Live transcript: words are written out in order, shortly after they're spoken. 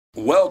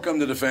Welcome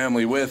to the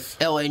family with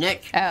L.A.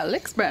 Nick,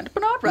 Alex Brandt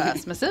Bernard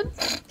Rasmussen,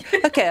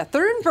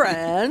 Catherine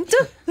Brandt,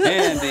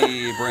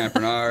 Andy Brandt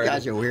Bernard. you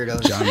guys are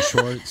weirdos. John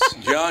Schwartz.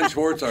 John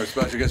Schwartz, our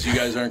special guest. You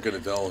guys aren't going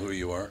to tell who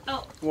you are.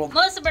 Oh, well,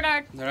 Melissa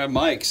Bernard. There are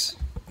mics.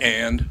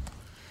 And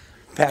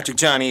Patrick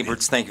John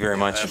Eberts, thank you very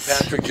much.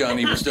 Patrick John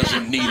Eberts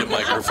doesn't need a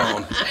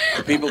microphone.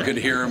 People could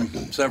hear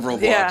him several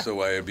blocks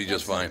away. It'd be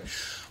just fine.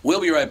 We'll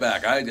be right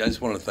back. I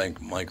just want to thank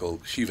Michael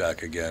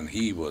Shivak again.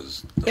 He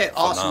was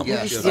awesome phenomenal.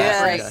 guest.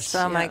 Yes.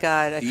 Oh my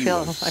God. I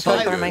feel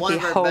like there might one be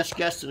of our hope. best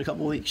guests in a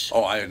couple of weeks.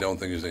 Oh, I don't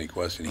think there's any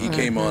question. He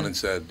came on and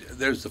said,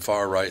 "There's the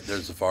far right,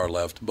 there's the far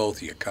left. Both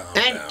of you calm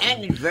down."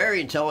 And he's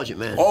very intelligent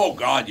man. Oh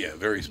God, yeah,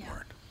 very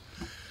smart.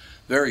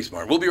 Very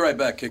smart. We'll be right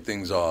back. Kick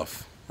things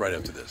off right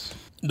after this.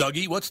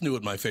 Dougie, what's new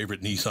at my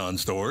favorite Nissan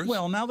stores?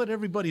 Well, now that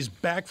everybody's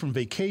back from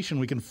vacation,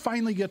 we can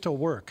finally get to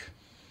work.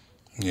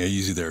 Yeah,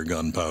 easy there,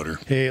 gunpowder.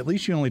 Hey, at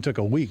least you only took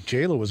a week.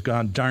 J-Lo was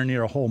gone darn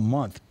near a whole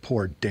month.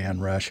 Poor Dan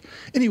Rush.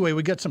 Anyway,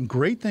 we got some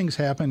great things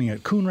happening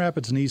at Coon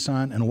Rapids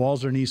Nissan and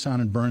Walser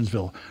Nissan in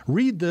Burnsville.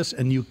 Read this,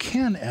 and you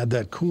can add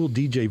that cool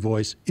DJ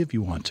voice if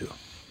you want to.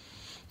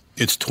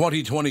 It's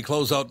 2020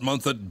 closeout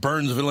month at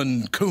Burnsville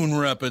and Coon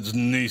Rapids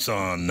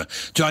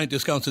Nissan. Giant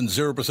discounts and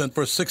 0%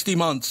 for 60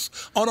 months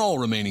on all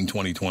remaining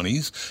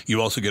 2020s.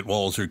 You also get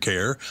Walser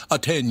Care, a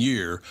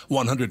 10-year,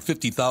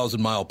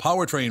 150,000-mile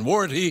powertrain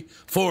warranty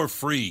for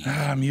free.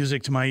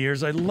 Music to my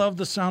ears. I love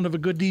the sound of a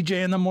good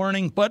DJ in the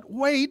morning, but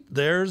wait,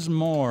 there's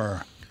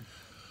more.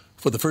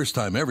 For the first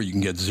time ever, you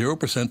can get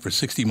 0% for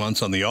 60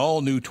 months on the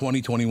all-new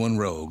 2021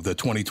 Rogue. The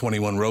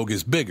 2021 Rogue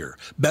is bigger,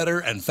 better,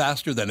 and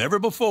faster than ever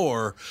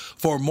before.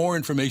 For more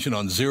information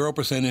on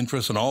 0%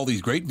 interest on all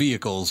these great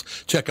vehicles,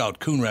 check out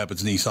Coon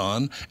Rapids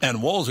Nissan and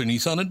Walser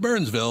Nissan in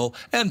Burnsville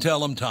and tell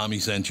them Tommy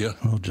sent you.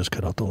 I'll just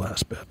cut out the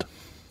last bit.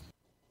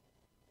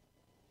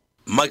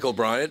 Michael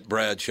Bryant,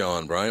 Bradshaw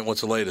and Bryant, what's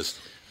the latest?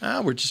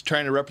 We're just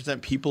trying to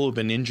represent people who've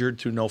been injured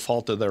through no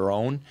fault of their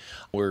own.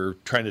 We're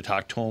trying to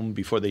talk to them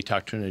before they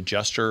talk to an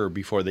adjuster or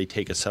before they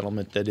take a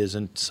settlement that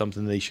isn't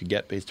something they should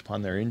get based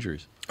upon their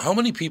injuries. How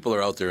many people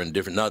are out there in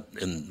different, not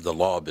in the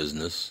law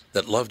business,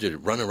 that love to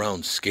run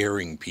around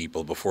scaring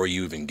people before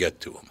you even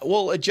get to them?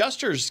 Well,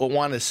 adjusters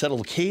want to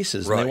settle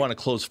cases and they want to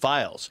close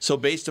files. So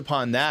based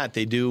upon that,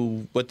 they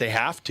do what they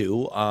have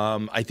to.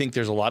 I think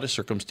there's a lot of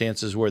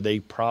circumstances where they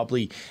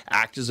probably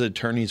act as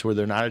attorneys where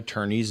they're not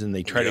attorneys and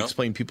they try to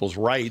explain people's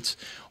rights,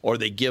 or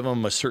they give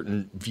them a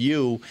certain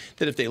view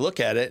that if they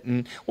look at it.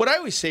 And what I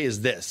always say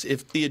is this: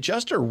 if the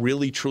adjuster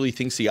really truly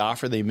thinks the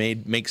offer they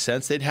made makes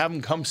sense, they'd have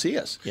them come see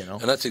us. You know,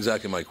 and that's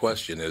exactly my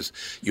question. Is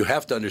you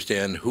have to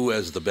understand who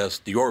has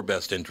your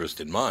best interest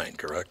in mind,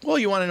 correct? Well,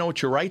 you want to know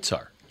what your rights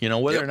are. You know,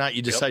 whether or not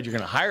you decide you're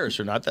going to hire us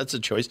or not, that's a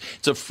choice.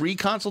 It's a free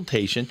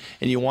consultation,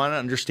 and you want to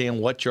understand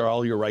what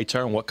all your rights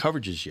are and what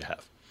coverages you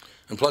have.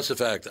 And plus the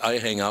fact I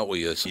hang out with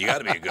you, so you got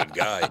to be a good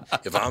guy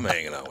if I'm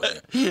hanging out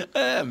with you.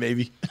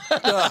 Maybe.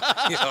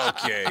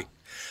 Okay.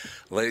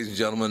 Ladies and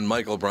gentlemen,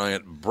 Michael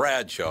Bryant,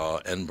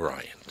 Bradshaw and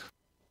Bryant.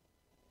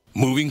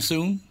 Moving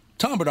soon?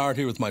 Tom Bernard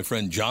here with my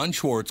friend John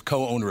Schwartz,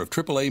 co-owner of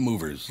AAA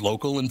Movers,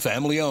 local and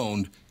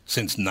family-owned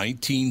since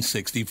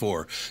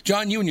 1964.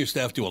 John, you and your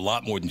staff do a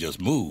lot more than just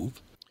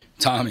move.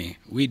 Tommy,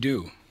 we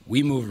do.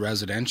 We move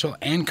residential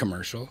and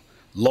commercial,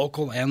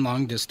 local and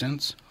long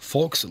distance.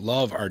 Folks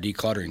love our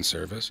decluttering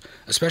service,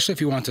 especially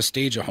if you want to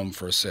stage a home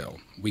for a sale.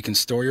 We can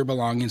store your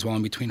belongings while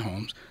in between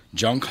homes,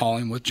 junk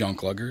hauling with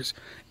junk luggers,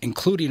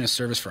 including a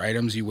service for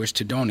items you wish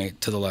to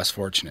donate to the less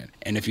fortunate.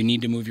 And if you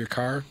need to move your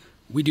car,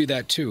 we do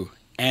that too,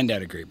 and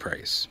at a great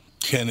price.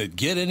 Can it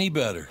get any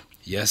better?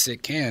 Yes,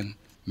 it can.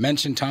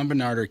 Mention Tom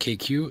Bernard or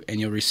KQ, and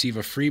you'll receive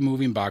a free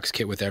moving box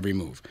kit with every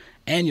move.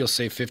 And you'll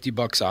save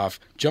 $50 off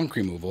junk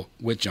removal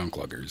with junk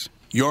luggers.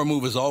 Your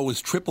move is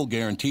always triple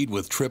guaranteed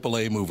with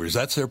AAA Movers.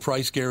 That's their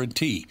price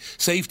guarantee,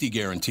 safety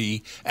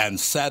guarantee, and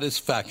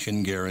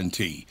satisfaction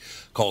guarantee.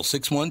 Call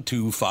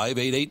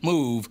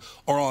 612-588-MOVE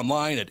or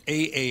online at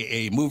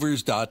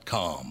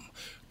AAAmovers.com.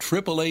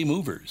 AAA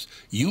Movers.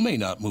 You may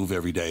not move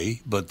every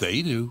day, but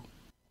they do.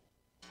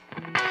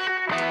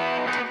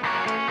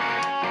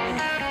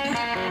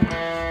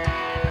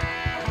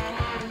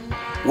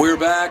 We're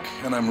back,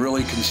 and I'm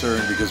really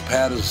concerned because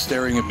Pat is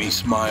staring at me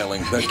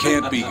smiling. That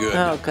can't be good.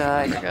 Oh,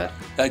 God.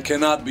 That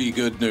cannot be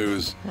good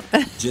news.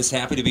 Just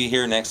happy to be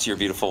here next to your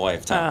beautiful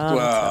wife, Tom.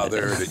 Wow,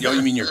 there it is. Oh,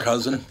 you mean your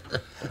cousin?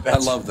 I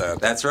love that.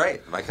 That's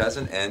right, my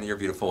cousin and your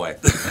beautiful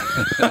wife.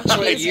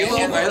 Wait, you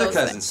and my other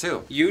cousins,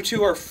 too. You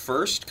two are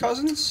first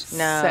cousins?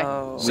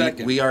 No.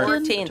 Second. We are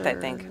 14th, I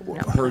think.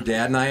 No. her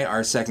dad and I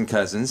are second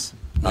cousins.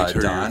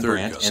 Don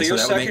Brandt. So you're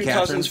second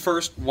cousins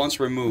first, once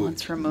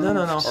removed.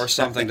 No. Or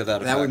something to that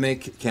effect. That would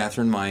make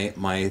Catherine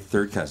my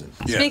third cousin.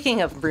 Yeah.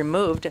 Speaking of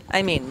removed,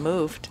 I mean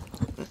moved.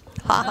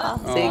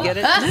 So you get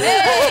it?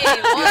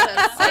 Hey, what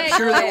a I'm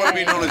sure they want to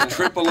be segue. known as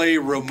AAA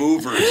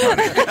Removers.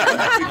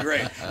 That'd be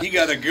great. You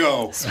got to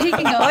go.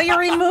 Speaking of, Oh, you're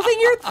removing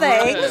your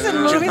things and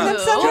moving them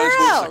somewhere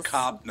John's else. a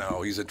cop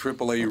now. He's a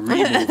AAA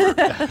remover.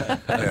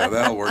 Yeah,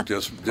 that'll work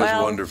just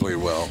Well, wonderfully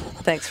well.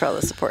 Thanks for all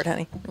the support,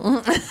 honey.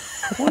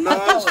 Well, no,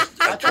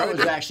 I thought it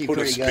was actually put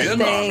a pretty spin good. on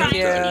Thank it.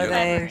 you,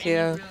 thank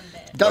you.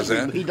 What's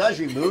that? He does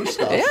remove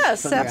stuff.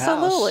 Yes, from your house.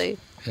 absolutely.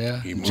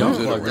 Yeah. He moves Junk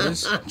it around.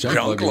 luggers.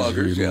 Junk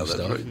luggers, yeah, remove that's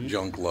stuff. right.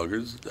 Junk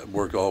luggers.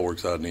 That all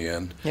works out in the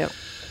end. Yep.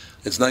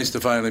 It's nice to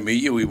finally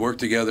meet you. We worked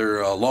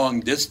together long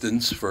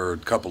distance for a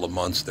couple of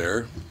months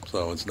there,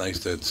 so it's nice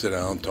to sit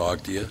down and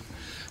talk to you.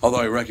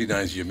 Although I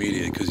recognized you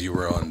immediately because you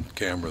were on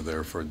camera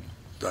there for, I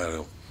don't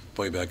know,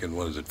 way back in,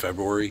 what is it,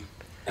 February?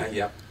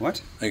 Yeah.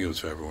 What? I think it was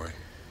February.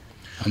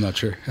 I'm not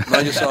sure.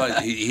 I just saw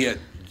he had,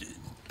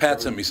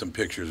 Pat sent me some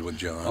pictures with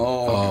John.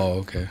 Oh,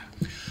 okay.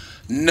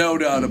 No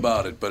doubt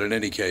about it. But in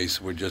any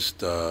case, we're just,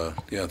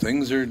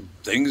 things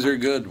are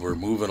good. We're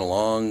moving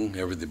along.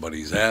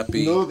 Everybody's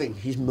happy. Moving.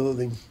 He's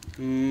moving.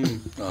 Oh,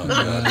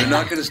 God. They're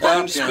not going to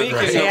stop. Speaking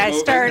John. of See, I moving.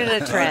 started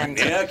a trend.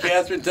 Yeah,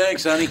 Catherine,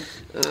 thanks, honey.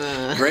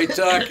 Great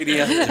talking to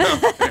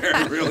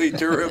you. Really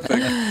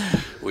terrific.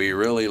 We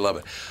really love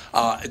it.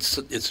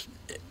 It's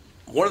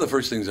one of the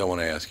first things I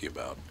want to ask you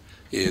about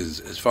is,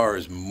 as far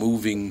as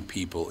moving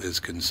people is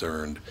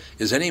concerned,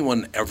 is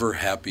anyone ever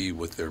happy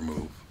with their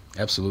move?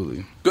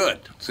 Absolutely. Good.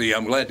 See,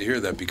 I'm glad to hear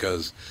that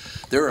because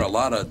there are a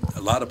lot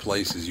of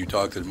places you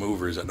talk to the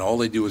movers and all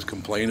they do is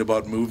complain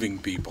about moving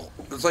people.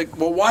 It's like,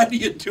 well, why do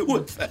you do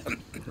it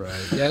then? Right.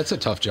 Yeah, it's a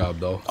tough job,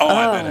 though. Oh,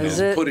 I bet is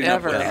it is. it Putting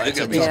ever? up with it. It's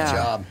a I mean, tough Yeah.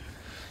 job.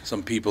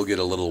 some people get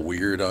a little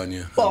weird on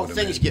you. Well, I would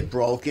things imagine. get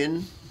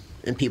broken,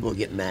 and people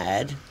get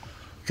mad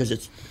because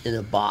it's in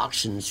a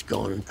box and it's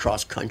going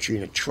across country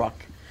in a truck,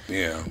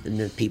 Yeah. and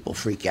then people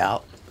freak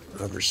out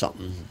over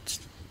something.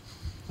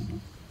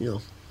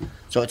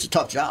 So it's a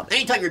tough job.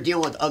 Anytime you're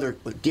dealing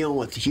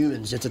with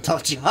humans, it's a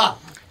tough job.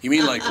 You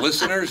mean like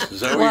listeners? Is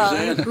that what you're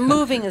Well, saying?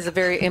 moving is a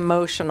very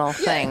emotional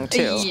thing,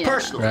 too. Yeah.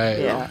 Personal. Right.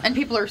 Yeah. And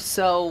people are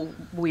so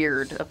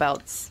weird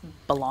about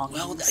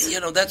belongings.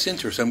 Well, that's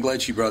interesting. I'm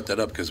glad she brought that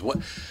up because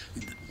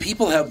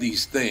people have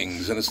these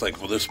things, and it's like,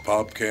 well, this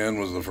pop can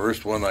was the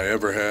first one I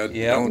ever had.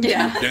 Yep. Don't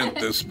Yeah. you dent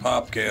this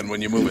pop can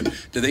when you move it.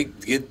 Do they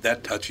get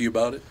that touchy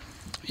about it?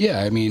 Yeah,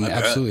 I mean, I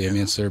bet, absolutely. yeah. I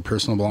mean, it's their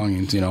personal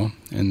belongings,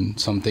 and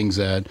some things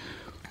that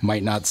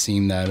might not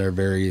seem that are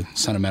very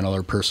sentimental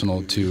or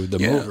personal to the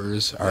Yeah.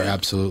 movers are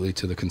absolutely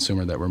to the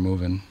consumer that we're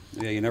moving.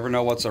 Yeah, you never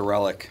know what's a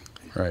relic.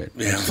 Right.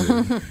 Yeah.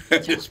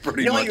 It's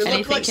pretty You know, much. you look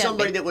Anything like can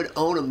somebody be. that would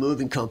own a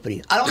moving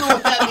company. I don't know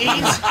what that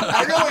means.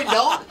 I really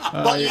don't.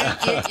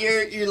 But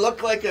you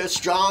look like a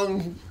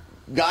strong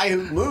guy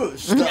who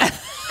moves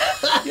stuff.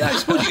 Yeah, I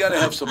suppose you got to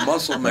have some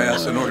muscle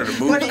mass in order to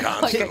move But he-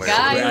 constantly. like a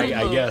guy right?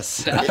 who- I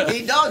guess.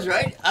 He does,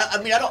 right?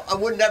 I mean, I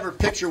would never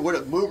picture what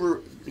a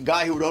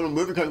guy who would own a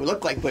moving company would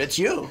look like, but it's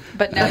you.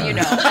 But now you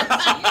know.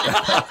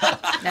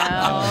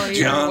 Now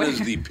you John know. is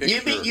the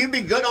picture. You'd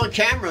be good on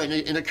camera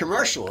in a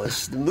commercial.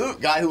 It's the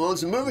guy who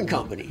owns the moving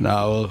company.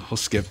 No, we'll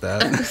skip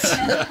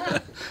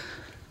that.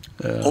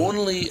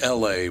 Only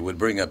L.A. would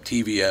bring up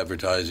TV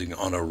advertising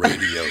on a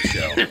radio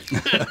show.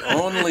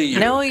 Only you.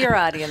 Know your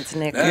audience,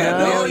 Nick. Yeah,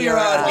 know your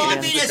I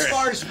audience. mean, as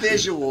far as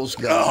visuals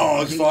go.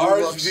 Oh, as he far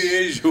as looks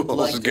visuals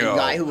like go. the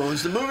guy who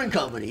owns the moving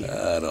company.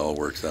 That all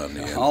works out in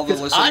the end. All the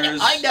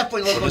listeners I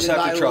definitely look like just the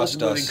have guy to who owns trust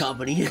the moving us.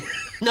 company.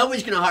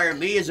 Nobody's going to hire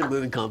me as a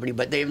moving company,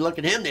 but they'd look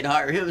at him, they'd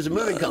hire him as a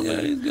moving Yeah,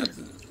 company. he's got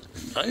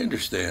I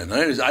understand.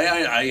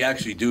 I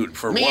actually do it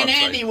for Me once. and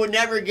Andy would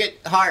never get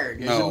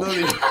hired as No. a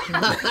moving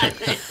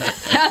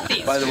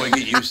By the way,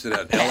 get used to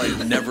that.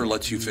 LA never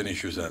lets you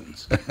finish your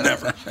sentence.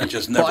 Never. It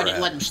just Well, never I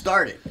didn't let him happens.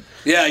 start it.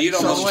 Yeah, you don't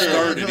So let them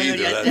start it I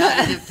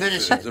either. didn't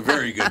finish It's it. a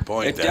very good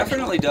point. It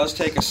definitely does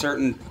take a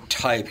certain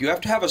type. You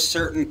have to have a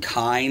certain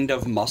kind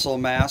of muscle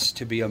mass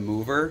to be a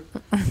mover,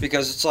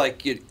 because it's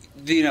like you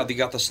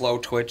got the slow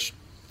twitch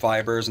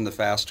fibers and the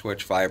fast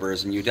twitch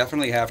fibers, and you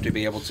definitely have to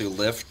be able to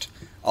lift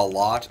a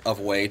lot of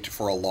weight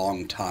for a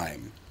long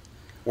time.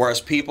 Whereas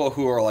people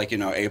who are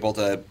able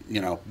to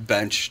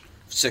bench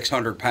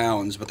 600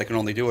 pounds, but they can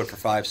only do it for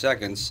 5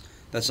 seconds,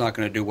 that's not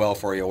going to do well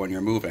for you when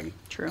you're moving.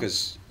 True.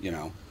 Because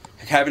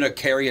having to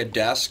carry a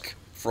desk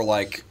for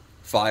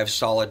 5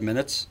 solid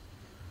minutes.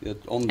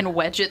 And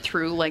wedge it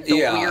through the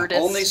weirdest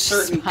only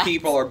certain spots.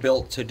 people are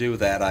built to do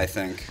that, I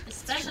think.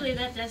 Especially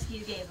that desk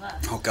you gave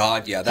us. Oh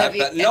God, yeah,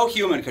 no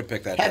human could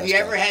pick that. Have you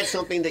desk ever up. had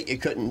something that you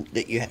couldn't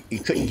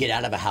get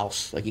out of a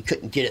house? Like you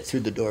couldn't get it through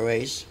the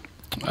doorways?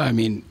 I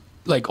mean,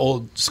 like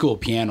old school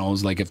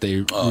pianos, like if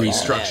they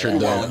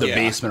restructured the Yeah.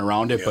 basement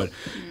around it. But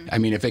I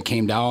mean, if it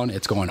came down,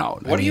 it's going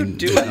out. What do you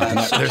do?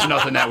 There's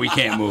nothing that we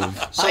can't move.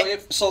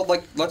 So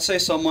let's say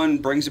someone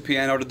brings a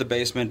piano to the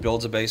basement,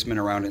 builds a basement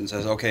around it, and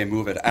says, "Okay,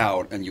 move it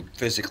out," and you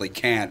physically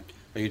can't.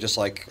 Are you just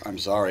like, "I'm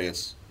sorry,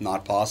 it's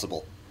not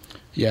possible"?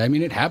 Yeah, I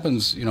mean, it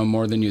happens,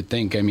 more than you'd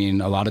think. I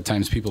mean, a lot of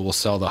times people will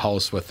sell the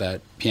house with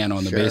that piano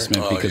in the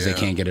basement because they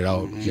can't get it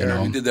out, We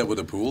did that with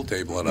a pool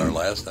table at our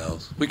last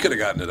house. We could have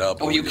gotten it up.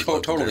 Oh, you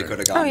totally could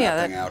have gotten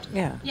that thing out.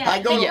 Yeah,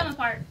 they come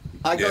apart.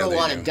 I go to a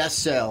lot of death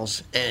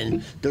sales,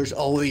 and there's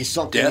always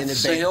something in the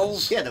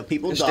sales? Yeah, the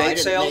people Estate died,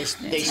 sales?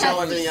 and they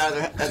sell everything out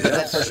of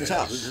that person's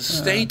house.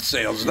 Estate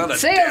sales, not a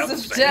Sales death of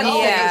sale. death.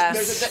 Yeah.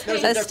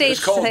 There's a Estate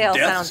It's called sale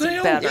death sounds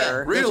sale? better.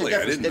 Yeah, Really?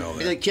 there's a I didn't know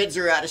that. The kids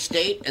are out of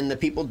state, and the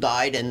people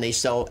died, and they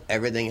sell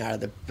everything out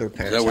of their Is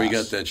parents' that where you got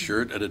house. that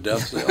shirt at a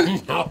death sale?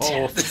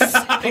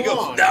 He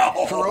goes,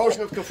 no.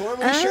 Corrosion of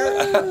conformity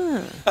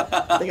shirt?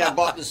 I think I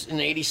bought this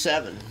in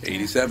 87.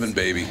 87,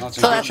 baby.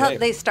 So that's how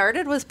they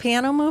started, was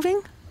piano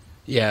moving?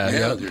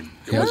 Yeah. Was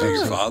it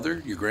your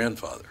father, your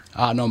grandfather?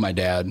 No, my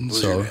dad.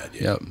 Was So,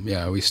 your dad,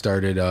 yeah, we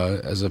started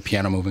as a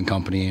piano moving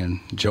company, and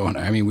Joe and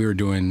I mean, we were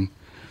doing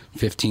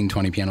 15,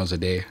 20 pianos a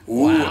day.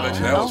 Ooh, I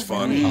bet that was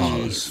fun. Oh,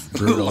 it was A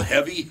little brutal.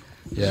 heavy.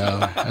 Yeah,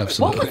 What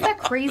absolutely. was that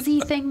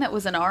crazy thing that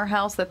was in our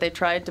house that they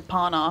tried to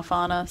pawn off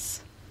on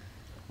us?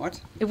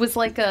 What? It was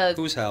like a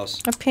Whose house?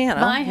 A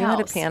piano. my You house.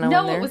 had a piano no,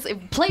 in there. it was a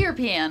player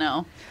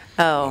piano.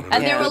 Oh.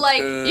 And yeah. they were like,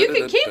 "You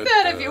can keep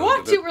that if you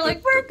want to." We're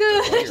like, "We're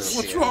good."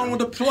 What's wrong with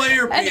the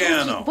player And it was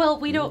piano? just, well,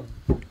 we don't.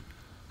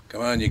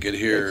 Come on, you could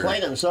hear. Play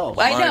themselves.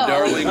 I My know.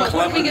 darling What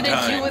are we gonna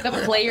Clementine. do with a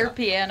player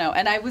piano?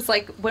 And I was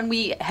like, when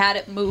we had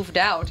it moved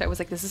out, I was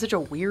like, this is such a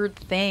weird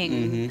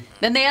thing.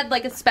 Then they had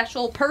like a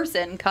special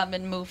person come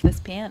and move this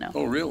piano.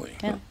 Oh, really?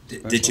 Yeah.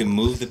 Did you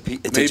move the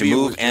did Maybe you it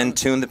move was- and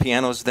tune the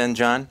pianos then,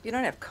 John? You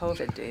don't have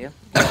COVID, do you?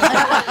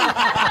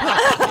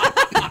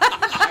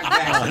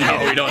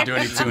 No, we don't do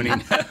any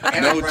tuning.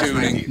 No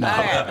tuning.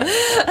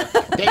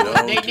 They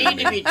need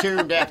to be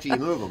tuned after you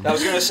move them. I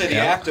was going to say the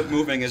act of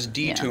moving is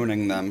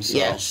detuning them. So.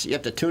 Yes, you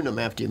have to tune them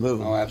after you move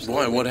them. Oh,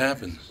 absolutely. Boy, what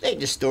happens? They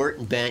distort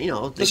and bend,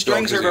 The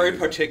strings are very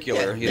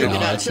particular. Yeah. You No,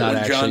 know. it's not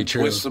When John actually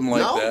true. twists them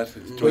like No?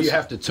 that. Well, you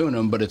have to tune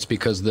them, but it's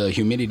because the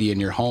humidity in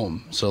your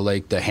home. So,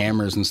 like, the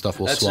hammers and stuff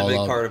will That's a swell big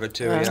up. part of it,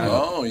 too. Yeah.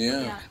 Oh,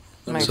 yeah.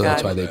 Oh my So God.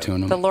 that's why they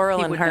tune The them. Laurel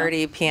He and would know.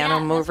 Hardy piano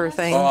Yeah, mover that's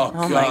thing. Oh,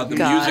 my God, the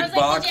God. music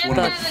box. Did you One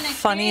ever of have an The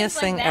funniest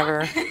thing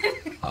experience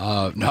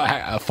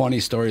ever. A funny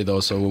story though.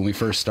 So when we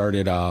first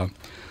started,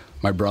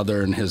 my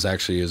brother and his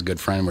good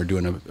friend were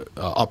doing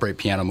a upright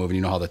piano move, and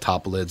you know how the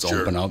top lids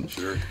Sure, open up.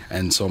 sure.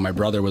 And so my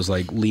brother was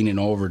like leaning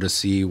over to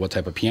see what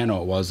type of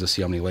piano it was, to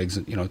see how many legs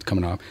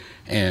coming off.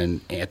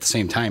 And at the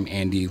same time,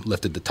 Andy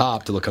lifted the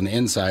top to look on the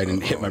inside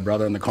and hit my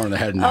brother in the corner of the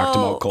head and knocked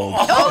him out cold.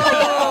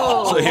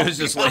 So he was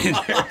just laying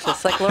there.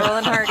 Just like Laurel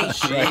and Hardy.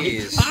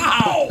 Jeez.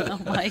 Oh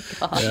my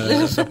god.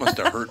 That must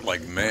have hurt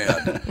like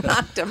mad.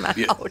 Knocked him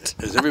Yeah. out.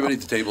 Has everybody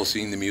at the table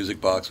seen the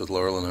music box with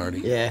Laurel and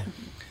Hardy? Yeah.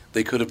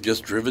 They could have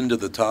just driven to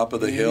the top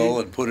of the hill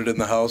and put it in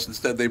the house.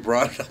 Instead, they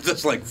brought it up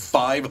this like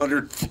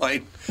 500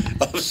 flight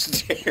of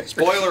stairs.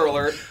 Spoiler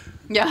alert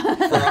Yeah.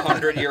 for a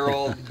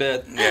 100-year-old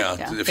bit. Yeah,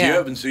 Yeah. if Yeah. you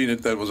haven't seen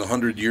it, that was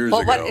 100 years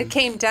Well, ago. it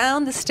came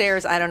down the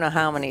stairs, I don't know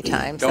how many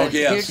times. Oh, that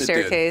yes, huge it did.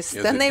 staircase.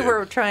 Yes, then it they did.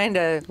 were trying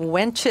to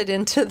wench it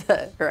into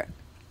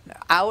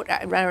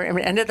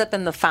it ended up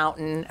in the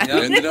fountain. I Yeah,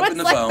 mean, ended it up was in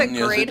the like fountain. the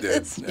Yes, it did.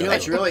 greatest. Yeah. You know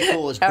what's really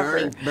cool is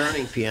Ever.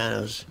 burning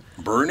pianos.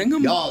 Burning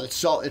them? Oh, it's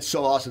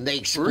so awesome. They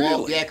explode.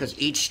 Really? Yeah, because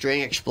each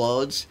string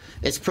explodes.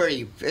 It's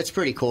pretty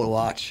cool to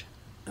watch.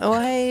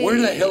 Why? Where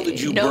the hell did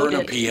you burn a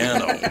Noted.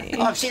 piano?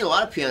 Oh, I've seen a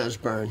lot of pianos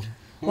burned.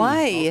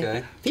 Why?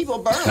 Okay. People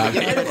burn them to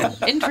get rid of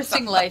them.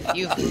 Interesting life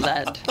you've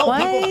led. No,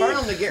 Why? people burn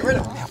them to get rid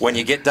of them. When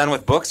you get done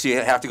with books, you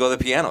have to go to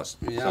the pianos.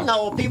 Yeah.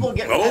 No, people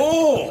get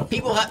Oh!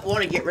 people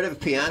want to get rid of a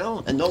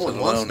piano, and no one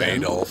Sit wants down, them,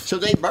 Adolf. so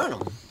they burn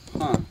them.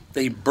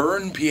 They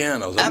burn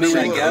pianos. I I've mean, never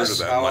I Absolutely. heard of guess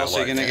that in how my else are you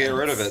life. going to get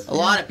rid of it? A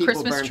lot of people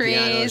Christmas burn trees,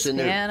 pianos in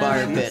their pianos.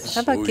 fire pits.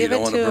 How about Ooh, give you don't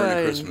it want to to burn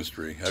a a Christmas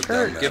tree. I've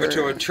done that. Give it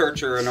to a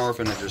church or an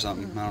orphanage or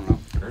something. I don't know.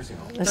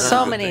 There's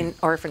so many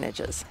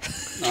orphanages.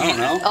 I don't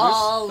know.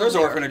 All There's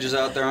over. orphanages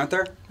out there, aren't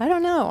there? I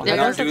don't know. They Are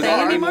don't those a do thing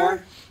that anymore?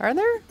 anymore? Are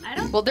there?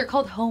 Well, they're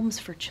called homes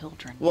for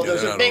children. Well, Yeah,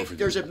 they're not over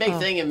there's a big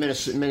thing in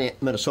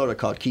Minnesota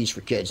called Keys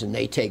for Kids, and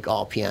they take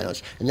all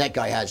pianos. And that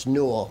guy has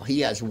Newell.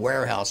 He has a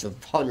warehouse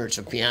of hundreds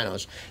of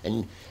pianos,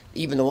 and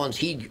even the ones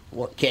he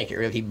can't get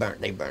rid of, they burn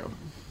them.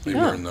 They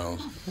burn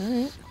those.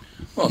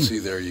 Well, see,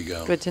 there you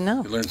go. Good to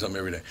know. You learn something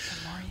every day.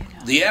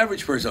 The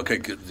average person, okay,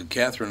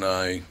 Catherine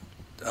and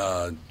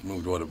I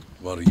moved,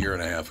 about a year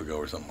and a half ago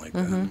or something like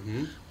that.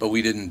 Mm-hmm. But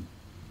we didn't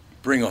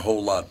bring a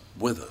whole lot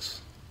with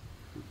us.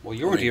 Well,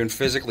 you weren't even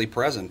physically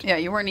present. Yeah,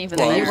 you weren't even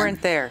Well, there. You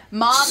weren't there.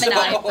 Mom and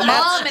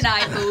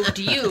I moved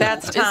you.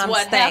 That's is Tom's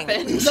what thing.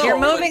 happened. You're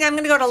moving. I'm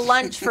going to go to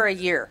lunch for a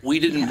year. We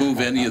didn't move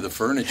any of the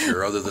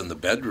furniture other than the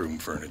bedroom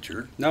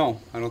furniture. No,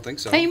 I don't think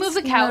so. Hey, you moved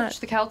the couch. Not-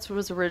 The couch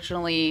was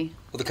originally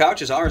Well, the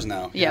couch is ours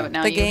now. but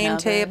now The you game have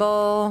it.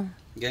 table.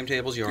 Game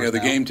table's yours. Yeah, the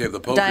now. game table, the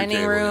poker Dining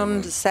table.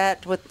 room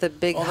set with the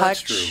big That's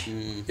hutch. true.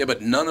 Yeah,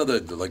 but none of the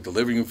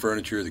living room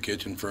furniture, the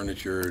kitchen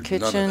furniture, none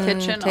Kitchen, of that.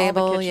 Kitchen,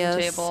 table, all the kitchen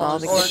yes, tables. all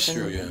the Oh, that's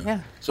kitchen. true, yeah. Yeah.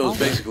 So it's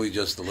basically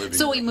just the living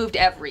So room. we moved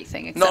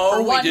everything except No,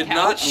 for we one did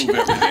couch. not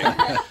move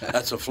everything.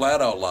 That's a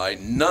flat out lie.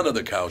 None of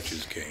the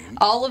couches came.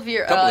 All of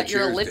your Couple of your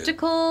chairs did.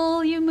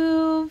 elliptical you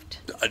moved.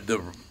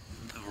 The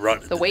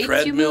weights you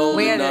treadmill moved?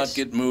 We did had to- not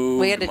get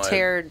moved. We had to My-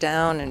 tear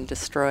down and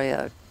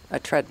destroy a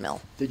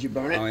treadmill. Did you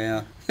burn it? Oh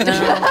yeah.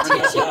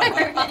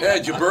 Yeah,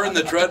 did you burn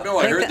the treadmill?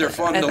 I heard they're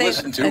fun to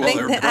listen to while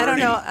they're burning. I don't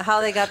know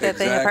how they got that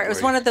thing apart. It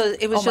was one of those.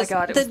 It was Oh my just.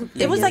 God,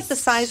 it was like the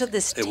size of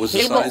this It table. was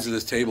the size of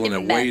this table, and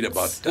it weighed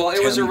about Well,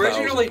 it was 10,000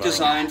 originally pounds.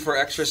 designed for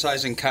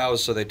exercising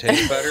cows so they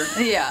taste better.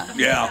 Yeah.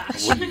 Yeah,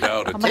 wouldn't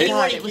doubt it. Oh my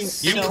God, it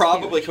was You so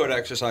probably could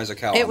exercise a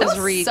cow. It on was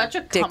that. was such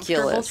a comfortable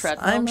ridiculous.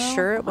 treadmill, I'm though.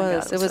 sure it Oh my God,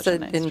 was. It was such a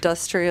an nice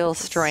industrial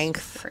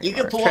strength. You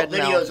can pull up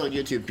treadmill. videos on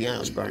YouTube,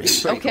 pianos burning.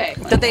 It's pretty Okay.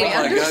 cool. Did they?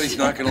 Oh my God, he's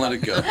not going to let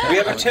it go. We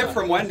have a tip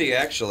from Wendy,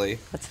 actually.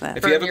 What's that?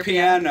 If Burn you have a your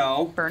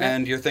piano Burn it?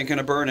 and you're thinking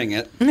of burning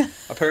it,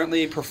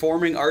 apparently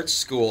performing arts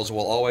schools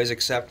will always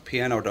accept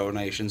piano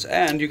donations,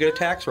 and you get a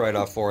tax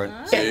write-off for it.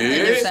 Yeah, and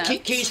there's Makes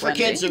sense. Keys for Wendy.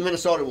 Kids in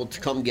Minnesota will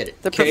come get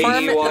it. The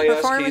KEYS,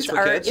 performance Keys for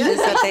art Kids? is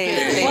that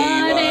they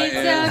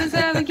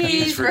 1-877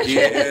 Keys for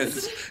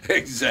kids.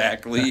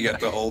 Exactly. You got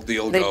the whole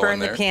deal they going burn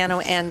there. the piano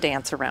and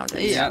dance around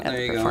it. Yeah, at there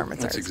the you go.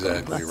 performance That's art school.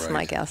 exactly That's right.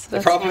 my guess. They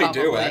probably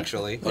do, probably.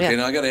 actually. Okay, Yeah.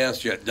 now I got to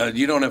ask you.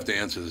 You don't have to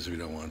answer this if you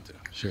don't want to.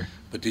 Sure.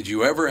 But did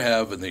you ever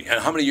have? And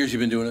how many years you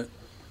been doing it?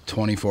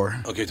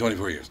 24. Okay,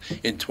 24 years.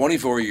 In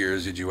 24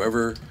 years, did you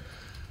ever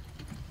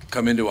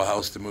come into a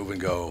house to move and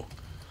go,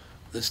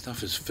 this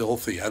stuff is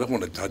filthy. I don't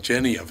want to touch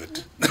any of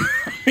it.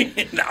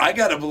 I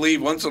got to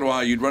believe once in a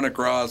while you'd run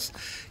across,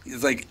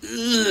 it's like, ugh.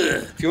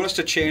 If you want us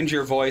to change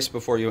your voice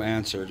before you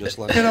answer, just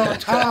let You me know,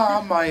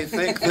 Tom, I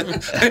think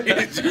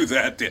that you do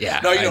that. Yeah,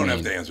 No, you I don't have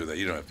mean- to answer that.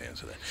 You don't have to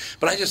answer that.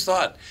 But I just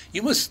thought,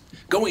 you must,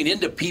 going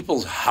into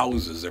people's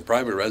houses, their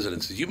private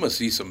residences, you must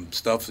see some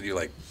stuff that you're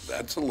like,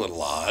 that's a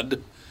little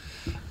odd.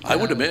 I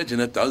would imagine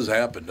it does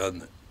happen,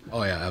 doesn't it?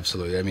 Oh yeah,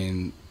 absolutely. I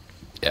mean,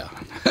 yeah.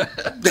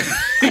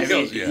 He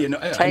goes, yeah. You know,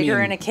 Tiger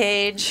I in mean, a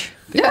cage.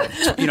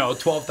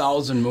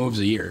 12,000 moves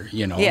a year.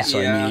 You know, Yeah. so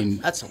Yeah. I mean,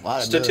 That's a lot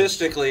of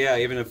Statistically, yeah,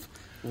 even if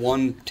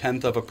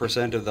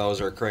 1/10% of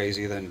those are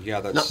crazy, then yeah,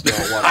 that's No. still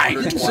what, I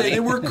didn't 120? say they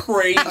were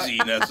crazy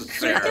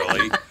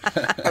necessarily.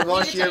 Are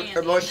most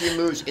of your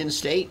moves in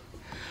state?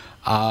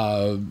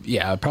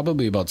 yeah,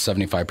 probably about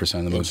 75%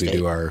 of the moves we In-state.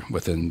 do are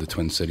within the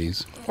Twin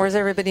Cities. Where's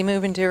everybody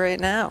moving to right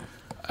now?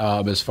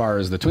 As far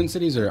as the Twin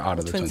Cities or out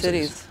of the Twin Twin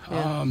Cities? Cities,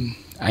 yeah.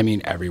 I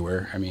mean,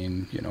 everywhere. I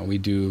mean, we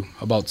do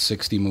about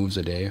 60 moves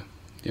a day.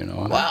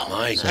 Wow,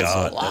 My that's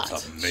God, a lot.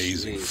 that's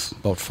amazing.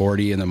 About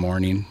 40 in the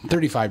morning,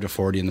 35 to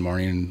 40 in the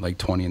morning, and like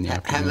 20 in the How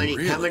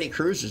afternoon. many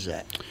crews is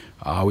that?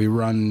 We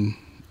run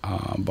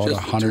about Just the two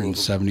of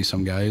 170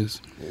 some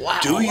guys. Wow.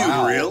 Do you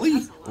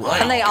really?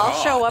 Can they all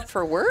show up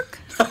for work?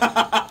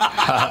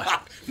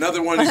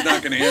 Another one he's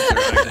not going to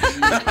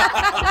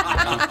answer.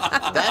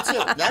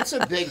 That's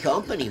a big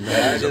company, man.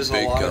 That is a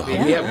big lot of company.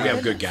 people. We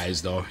have good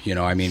guys though.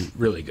 I mean,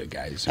 really good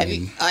guys. I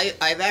mean,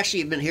 I've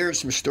actually been hearing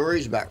some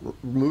stories about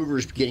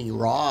movers getting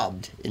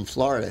robbed in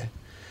Florida.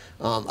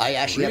 I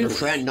actually have a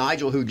friend,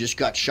 Nigel, who just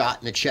got shot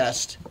in the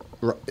chest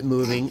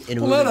moving in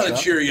a Well, moving that ought truck.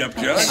 to cheer you up,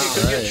 John. You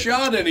could get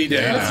shot any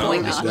day. Yeah. now.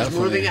 going He on? was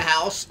moving a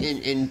house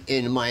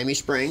in Miami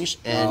Springs,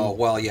 and Oh,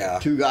 well, yeah.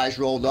 two guys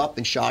rolled up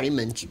and shot him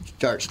and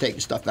starts taking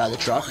stuff out of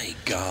the truck. My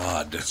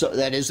God. So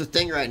that is the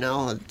thing right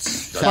now.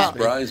 It's That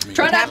surprised me.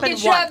 Try not to happened get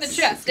shot in the once.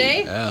 chest,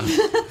 eh? yeah,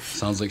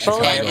 sounds like Well,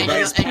 Chicago.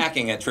 Everybody's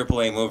packing at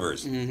AAA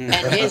Movers. and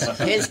his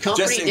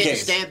company Just in didn't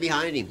case. stand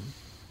behind him.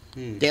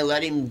 They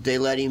let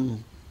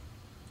him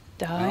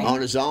Die. on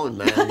his own,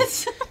 man.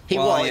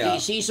 Well, yeah.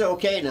 He's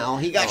okay now.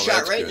 He got Oh, shot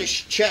that's right in good. the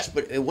chest,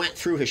 but it went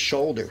through his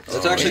shoulder.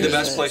 That's actually the yeah.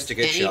 best place to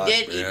get and shot.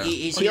 he did. Yeah.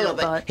 He's Or your healed,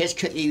 but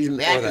butt. he was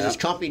mad Or because his that.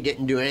 company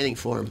didn't do anything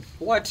for him.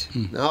 What?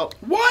 No.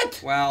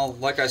 What? Well,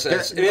 like I said,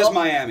 it Well, is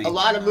Miami. A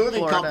lot of moving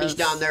Florida's- companies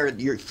down there,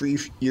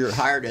 you're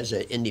hired as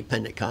an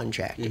independent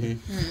contractor.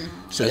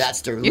 So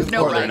that's the You've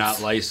no Or they're rights.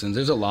 not licensed.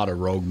 There's a lot of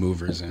rogue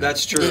movers in.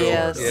 That's true.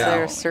 Yes, yeah.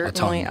 there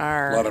certainly ton.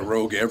 are. A lot of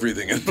rogue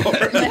everything in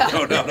Florida.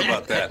 No doubt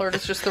about that.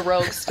 Florida's just the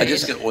rogue I state.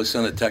 just was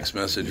sent a text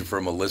message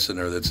from a listener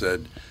that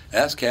said,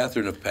 "Ask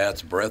Catherine if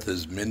Pat's breath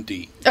is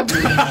minty."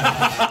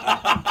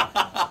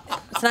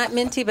 It's not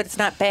minty, but it's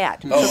not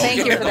bad. Oh, So thank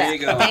you okay. for There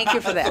you that. go. Thank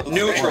you for that.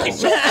 Neutral.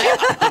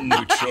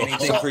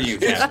 Anything for you,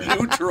 It's Catherine.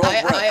 neutral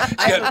I- breath.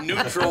 It's got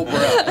neutral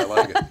breath. I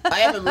like it. I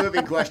have a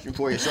moving question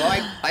for you. So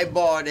I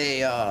bought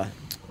a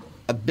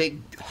big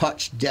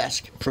hutch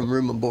desk from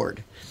Room and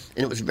Board,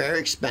 and it was very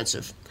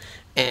expensive.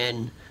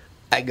 And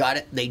I got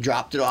it. They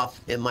dropped it off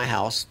in my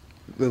house.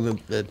 Room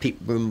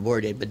and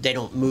Board did, but they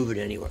don't move it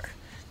anywhere.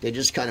 They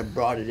just kind of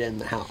brought it in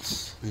the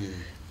house.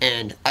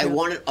 And I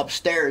want it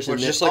upstairs in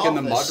Was the just like in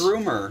the office. mud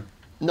room, or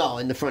No,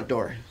 in the front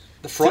door.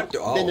 the front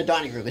door? In the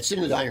dining room. It's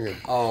in the dining room.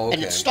 Oh, okay.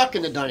 And it's stuck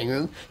in the dining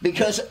room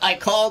because I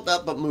called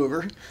up a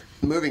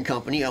moving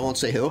company, I won't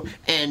say who,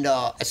 and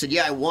I said,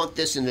 yeah, I want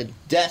this in the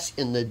desk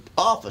in the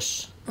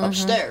office.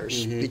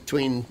 upstairs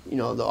between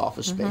the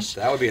office space.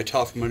 That would be a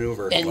tough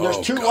maneuver. And there's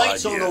two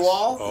lights on the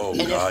wall,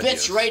 and it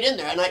fits right in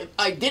there. And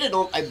I did it.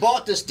 I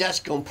bought this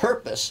desk on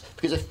purpose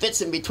because it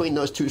fits in between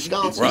those two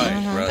sconces, Right.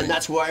 and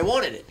that's where I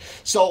wanted it.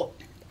 So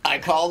I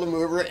called the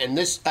mover, and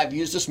I've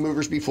used this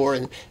movers before,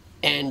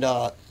 and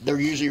they're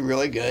usually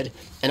really good.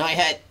 And I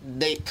had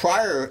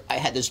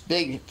this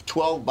big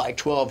 12 by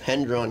 12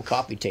 Hendron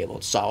coffee table.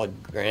 It's solid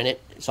granite,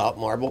 solid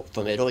marble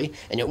from Italy,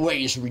 and it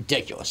weighs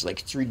ridiculous. Like,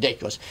 it's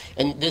ridiculous.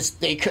 And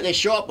they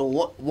show up, and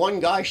one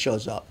guy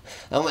shows up.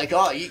 I'm like,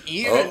 oh,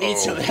 you're gonna need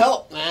some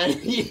help, man.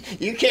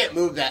 You can't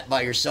move that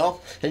by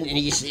yourself. And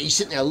he's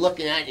sitting there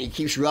looking at it, and he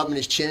keeps rubbing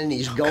his chin, and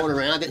he's going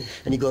around it,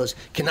 and he goes,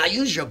 "Can I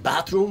use your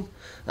bathroom?"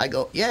 I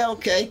go, "Yeah,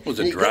 okay." Was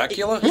it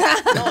Dracula? He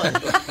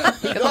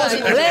goes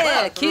in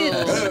the kid.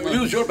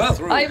 Use your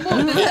bathroom. I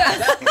moved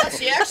that. That's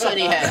the accent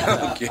he had.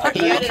 Okay.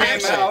 He had an came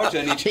accent. out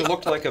and he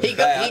looked like a He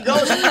bat.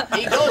 goes in the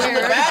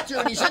bathroom,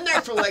 and he's in there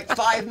for like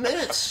 5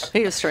 minutes.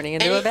 He was turning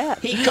into a bat.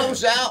 He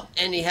comes out,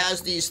 and he has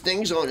these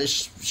things on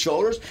his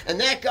shoulders, and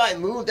that guy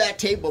moved that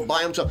table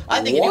by himself. I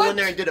think he went in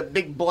there and did a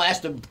big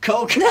blast of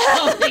coke or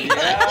something. He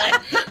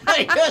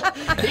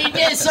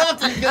did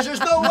something, because there's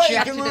no way he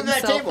can move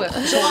that table.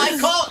 So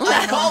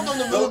I called him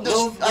to move this.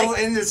 Little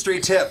industry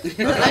tip.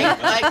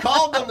 I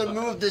called them to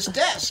move this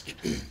desk.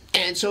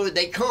 And so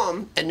they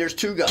come, and there's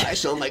two guys.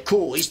 So I'm like,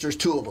 cool, at least there's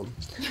two of them.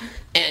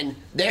 And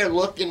they're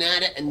looking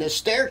at it, and the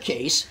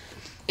staircase,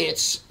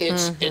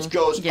 it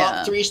goes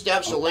up 3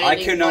 steps, a landing.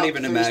 I could not up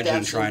even 3 imagine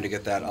steps, trying to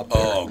get that up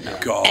there. Oh,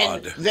 God.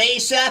 And they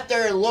sat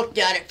there and looked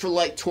at it for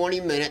like 20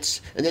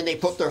 minutes, and then they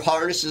put their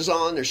harnesses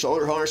on, their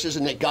shoulder harnesses,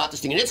 and they got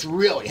this thing. And it's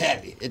really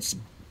heavy. It's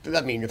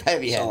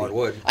heavy. Solid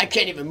wood. I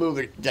can't even move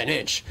it an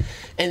inch.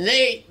 And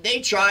they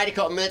tried a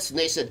couple minutes, and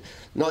they said,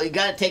 "No, you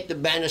got to take the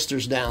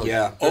banisters down."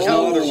 Yeah, there's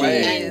no other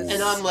way. And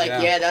I'm like,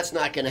 yeah, that's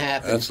not going to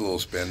happen. That's a little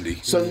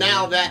spendy. So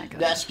now that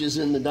desk is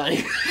in the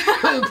dining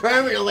room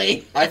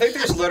permanently. I think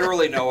there's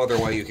literally no other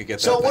way you could get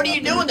that. So what do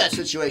thing you up do in that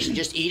situation?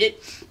 Just eat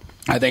it?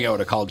 I think I would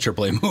have called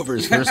AAA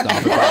Movers first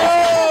off.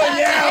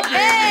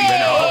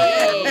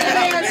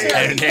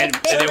 And then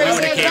we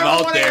would have came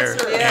out there,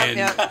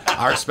 and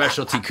our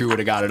specialty crew would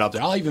have got it up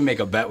there. I'll even make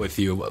a bet with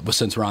you,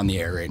 since we're on the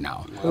air right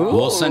now.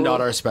 We'll send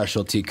out our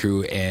specialty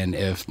crew, and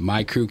if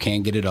my crew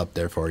can't get it up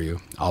there for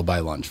you, I'll buy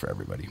lunch for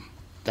everybody.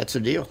 That's a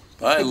deal.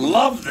 I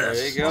love this.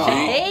 There you go. See?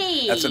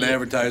 Hey. That's an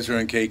advertiser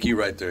on Keiki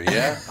right there.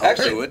 Yeah, I'll do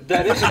Actually, it.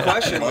 that is a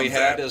question Love we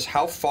had: that. is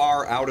how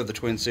far out of the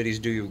Twin Cities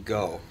do you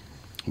go?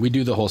 We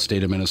do the whole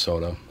state of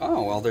Minnesota.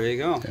 Oh, well, there you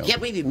go. I can't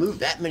believe you move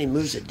that many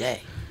moves a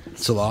day.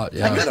 It's a lot, I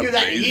yeah. could do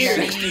that in a year.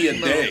 60 a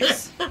day.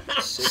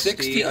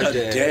 60 a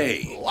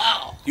day.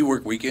 Wow. You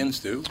work weekends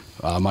too?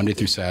 Monday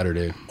through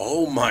Saturday.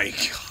 Oh my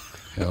God.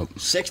 Yep.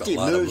 60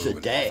 lot of moves a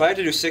moving. day. If I had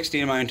to do 60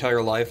 in my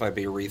entire life, I'd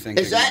be rethinking.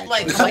 Is that my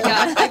like choice. Oh my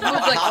God, I've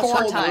moved like 4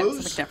 household times.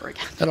 moves? Like, never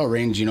again. That'll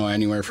range,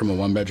 anywhere from a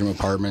 1-bedroom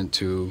apartment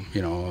to, a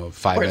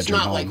 5-bedroom Or it's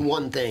not home. like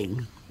one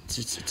thing.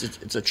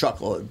 It's a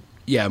truckload.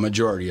 Yeah,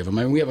 majority of them.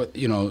 I mean, we have,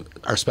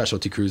 our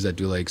specialty crews that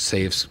do like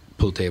safes,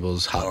 pool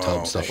tables, hot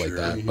tubs, stuff like sure,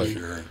 that. But,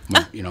 sure.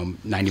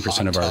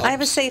 90% of our... I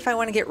have a safe I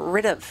want to get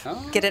rid of.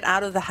 Get it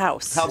out of the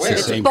house. How Where?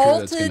 It's Same crew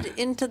that's bolted gonna-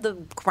 into the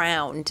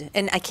ground,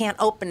 and I can't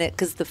open it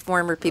because the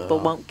former people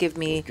won't give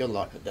me Good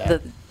luck with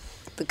that.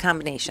 the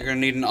combination. You're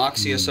going to need an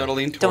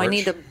oxyacetylene torch. Do I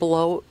need to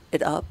blow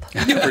it up?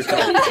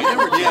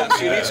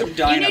 Yes, you need some You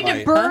dynamite. need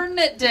to burn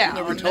it down.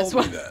 Never That's told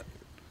me what- that.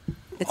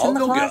 It's in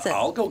the closet.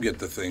 I'll go get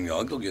the thing.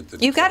 I'll go get the.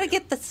 You got to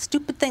get the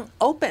stupid thing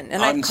open.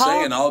 And I'm I've called.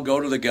 saying I'll go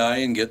to the guy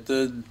and get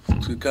the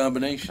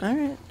combination. All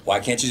right.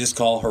 Why can't you just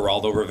call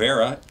Geraldo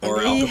Rivera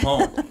or Al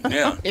Capone?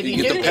 Yeah, If you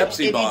you get do the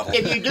Pepsi bottle.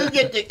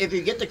 If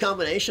you get the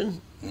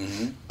combination,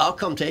 I'll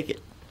come take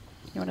it.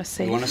 You want to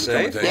save? You want to say?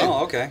 Come and take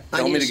Oh, it. okay.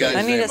 Tell me the guy's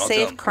I need name. a I'll tell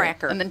safe him.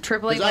 cracker. And then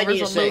AAA 'Cause I Movers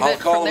need will to say- move I'll it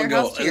from call their and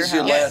go. house to your This is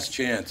your house. last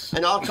chance.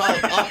 And I'll call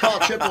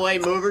AAA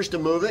Movers to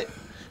move it,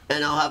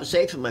 and I'll have a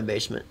safe in my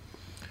basement.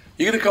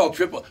 You're gonna call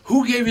Triple?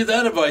 Who gave you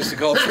that advice to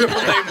call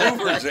AAA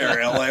Movers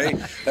there, LA?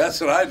 That's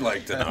what I'd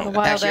like to What a know.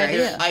 wild Actually,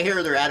 idea. I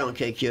hear they're out on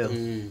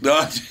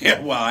KQ. Yeah,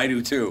 well, I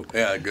do too.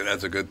 Yeah, good,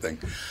 that's a good thing.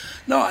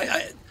 No,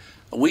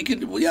 we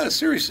could. Yeah,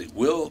 seriously,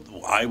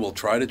 I will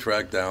try to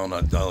track down.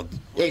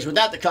 Yes,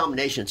 without the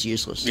combination, it's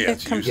useless. Yeah,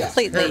 It's it's useless.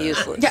 completely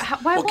useless. Yeah,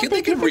 why Well, won't they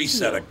they could give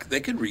reset it to you? They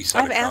could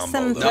reset I've a asked combo.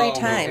 them though. 3 No, they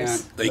times.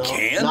 can't. They No,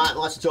 can. Not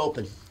unless it's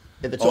open.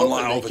 If it's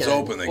Online, open, if they it's can.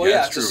 open, they Well, can. yeah,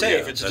 That's it's a true, safe.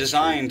 yeah, It's that's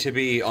designed to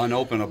be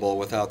unopenable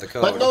without the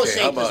code. But no Okay,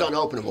 safe how is about-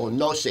 unopenable.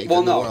 No safe Well,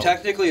 in the no. world.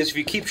 Technically, if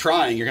you keep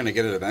trying, you're going to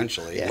get it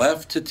eventually. Yeah.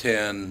 Left to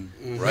 10,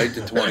 right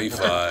to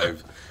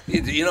 25.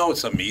 You know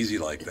it's something easy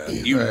like that.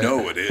 You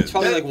know it is. It's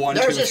probably like 1,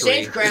 2, There's 3. a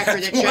safe cracker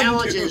that 1, 2,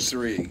 challenges.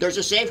 3. There's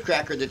a safe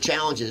cracker that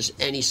challenges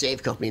any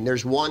safe company. And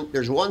there's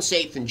one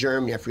safe in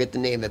Germany. I forget the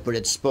name of it, but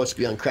it's supposed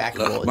to be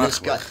uncrackable.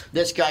 And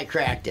this guy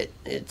cracked it.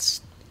 It's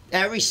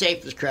every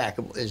safe is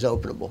crackable, is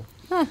openable.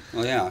 Well,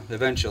 yeah,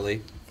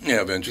 eventually.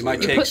 Yeah, eventually. You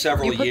might that- take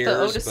several you put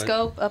years. the but-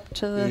 otoscope up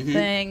to the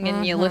thing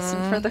and you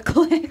listen for the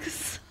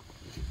clicks.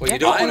 What you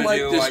don't I want to like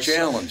do. this I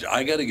challenge.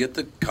 I got to get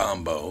the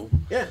combo.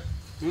 Yeah.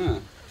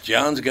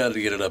 John's got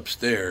to get it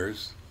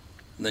upstairs.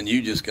 And then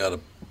you just got to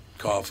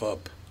cough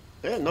up.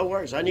 Yeah, no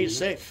worries. I need a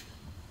safe.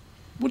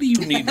 What do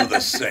you need with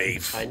a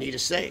safe? I need a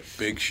safe.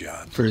 Big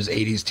shot. For his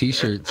 80s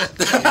T-shirts.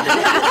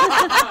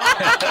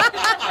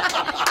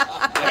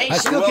 I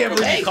still can't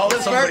believe you called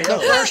it somebody the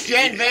else. first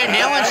Gen Van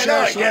Halen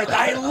shirts.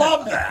 I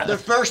love that. The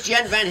first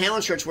Gen Van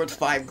Halen shirts worth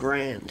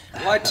 $5,000.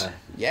 What?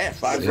 Yeah,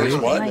 $5,000. Really?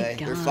 Oh my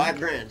They're God.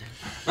 $5,000.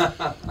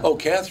 Oh,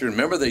 Catherine,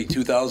 remember the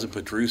 2000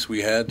 Petrus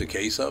we had the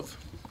case of?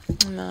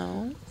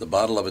 No. The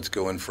bottle of it's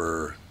going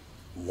for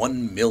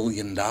 $1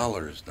 million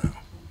now.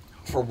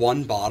 For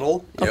one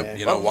bottle? Yep.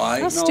 You know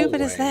why? How stupid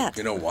is that?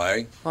 You know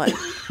why? What?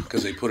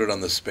 Because they put it on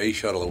the space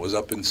shuttle. It was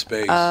up in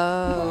space.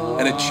 Oh.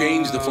 And it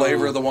changed the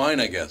flavor of the wine,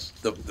 I guess.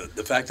 The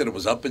fact that it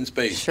was up in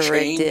space Sure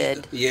changed.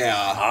 it did.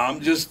 Yeah. I'm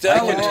just I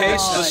telling can you.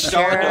 taste the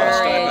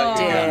stardust. I bet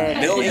you can. did.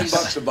 $1 million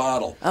a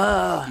bottle.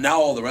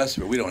 Now all the rest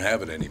of it, we don't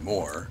have it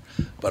anymore.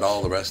 But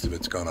all the rest of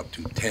it's gone up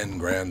to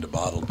 $10,000 a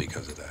bottle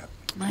because of that.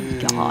 My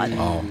God.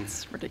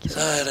 It's ridiculous.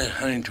 I had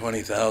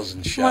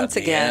 120,000 shot Once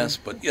in the again. ass,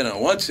 but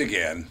once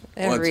again,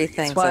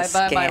 Everything's That's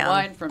why I a buy my scam.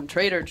 wine from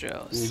Trader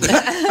Joe's.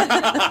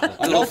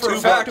 I know for a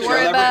fact it'll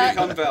Worry never about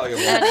become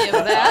valuable. Any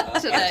of that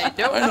today.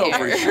 Don't I know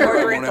for care. sure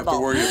I won't have to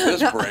worry if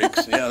this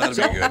breaks. Yeah, that'd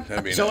be good.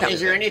 That'd be So nice. is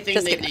there anything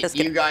Just that kidding, just you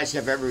kidding. guys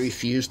have ever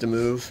refused to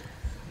move?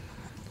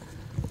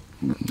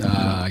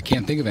 I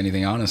can't think of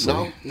anything, honestly.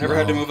 No? Never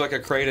had to move like a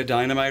crate of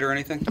dynamite or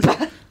anything?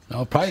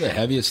 No, probably the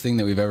heaviest thing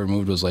that we've ever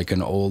moved was like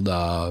an old,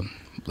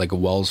 like a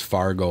Wells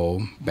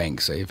Fargo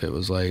bank safe. It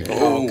was like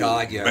Oh,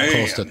 God, yeah. man.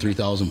 close to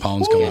 3,000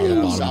 pounds coming out of the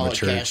bottom of a Solid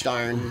church. cast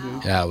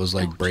iron. Yeah, it was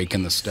like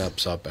breaking the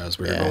steps up as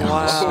we were going,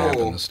 Wow.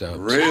 snapping the steps.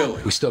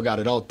 Really? We still got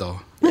it out though.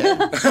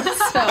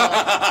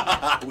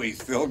 We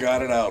still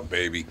got it out,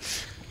 baby.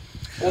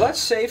 Well,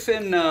 that's safe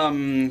in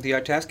the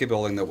Itasca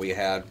building that we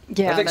had.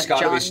 Yeah, I think it's that got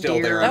to be John still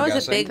Deere. there, That I'm was a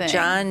guessing. big Thing.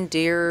 John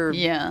Deere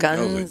Yeah.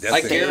 guns. That I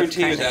thing-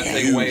 guarantee you kind that of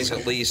thing weighs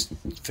at least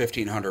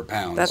 1,500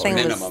 pounds That thing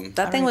minimum. was.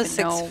 That I thing don't was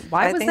even 6. know.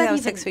 Why I was think that that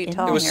was even 6 feet in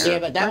tall. It was- Yeah,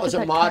 but that Where was did a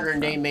that come modern from?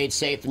 day made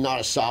safe, not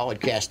a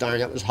solid cast iron.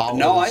 That was hollow.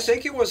 No, I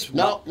think it was.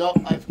 No,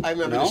 I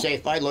remember No? the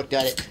safe. I looked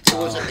at it.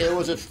 It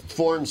was a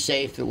formed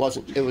safe. It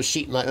wasn't. It was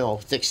sheet metal,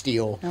 thick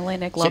steel.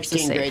 Nick loves the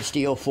 16 safe. grade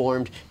steel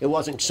formed. It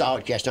wasn't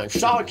solid cast iron.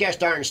 Solid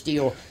cast iron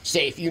steel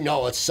safe. You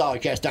know it's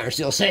solid cast iron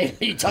steel safe.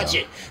 You touch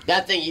it.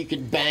 That thing you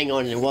could bang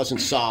on, and it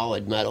wasn't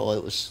solid metal.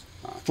 It was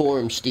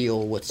formed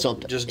steel with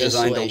something. Just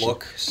designed to insulation.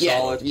 look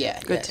solid? Yeah.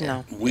 Good to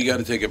know. We got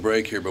to take a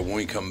break here, but when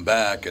we come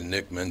back, and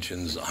Nick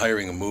mentions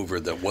hiring a mover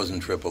that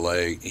wasn't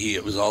AAA,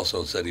 it was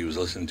also said he was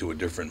listening to a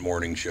different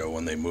morning show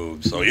when they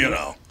moved. So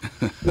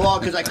Well,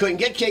 because I couldn't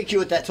get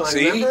KQ at that time.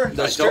 See? Remember?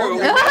 That's I told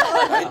true. you.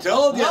 I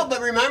told you. No, but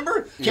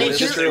remember,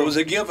 It was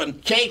a given.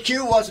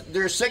 KQ was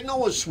their signal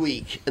was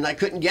weak, and I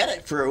couldn't get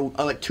it for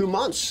like 2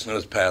 months. That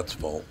was Pat's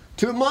fault.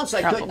 2 months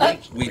I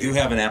couldn't. We do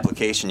have an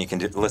application you can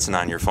listen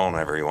on your phone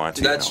whenever you want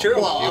to. That's true.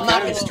 Well, You I'm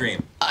not can gonna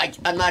stream.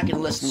 I'm not going to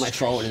listen to my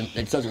phone, and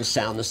it doesn't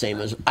sound the same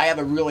as. I have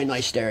a really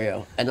nice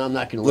stereo, and I'm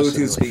not going to listen to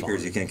my Bluetooth speakers,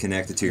 phone. you can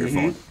connect it to your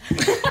phone.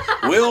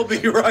 We'll be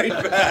right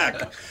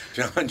back.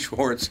 John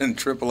Schwartz and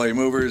AAA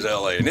Movers,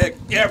 LA. Nick,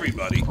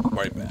 everybody,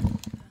 right back.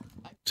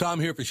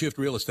 Tom here for Shift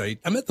Real Estate.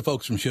 I met the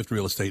folks from Shift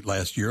Real Estate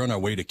last year on our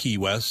way to Key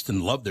West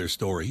and loved their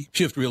story.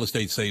 Shift Real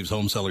Estate saves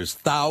home sellers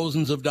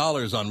thousands of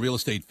dollars on real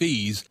estate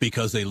fees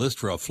because they list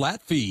for a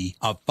flat fee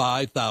of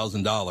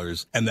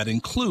 $5,000, and that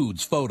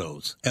includes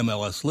photos,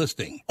 MLS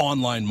listing,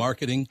 online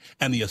marketing,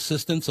 and the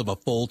assistance of a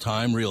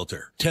full-time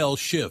realtor. Tell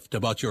Shift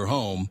about your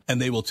home, and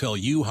they will tell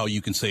you how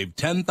you can save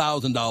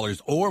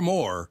 $10,000 or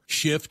more.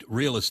 Shift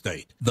Real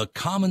Estate, the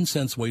common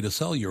sense way to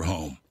sell your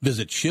home.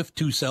 Visit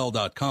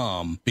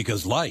shift2sell.com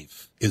because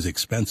life is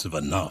expensive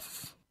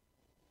enough.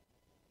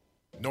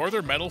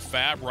 Northern Metal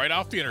Fab, right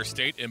off the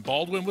interstate in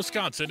Baldwin,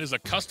 Wisconsin, is a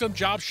custom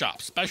job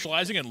shop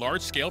specializing in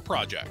large-scale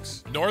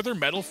projects. Northern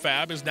Metal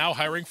Fab is now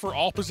hiring for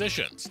all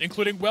positions,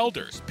 including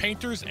welders,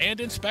 painters,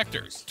 and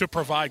inspectors, to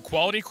provide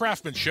quality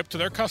craftsmanship to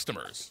their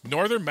customers.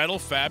 Northern Metal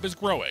Fab is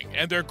growing,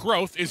 and their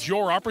growth is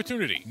your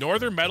opportunity.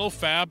 Northern Metal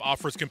Fab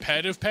offers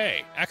competitive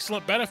pay,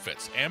 excellent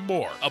benefits, and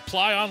more.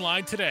 Apply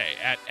online today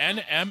at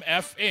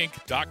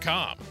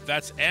nmfinc.com.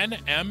 That's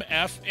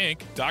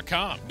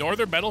nmfinc.com.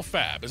 Northern Metal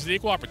Fab is an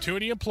equal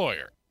opportunity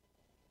employer.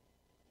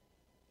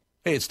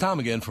 Hey, it's Tom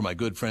again for my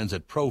good friends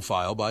at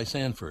Profile by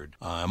Sanford.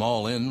 I'm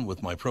all in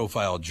with my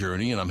profile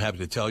journey, and I'm happy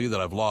to tell you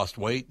that I've lost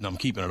weight and I'm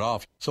keeping it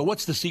off. So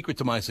what's the secret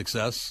to my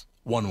success?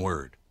 One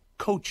word: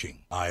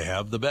 coaching. I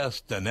have the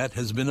best, and that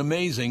has been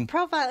amazing.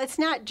 Profile, it's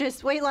not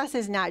just, weight loss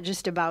is not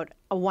just about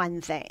a one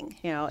thing.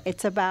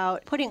 It's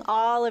about putting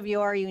all of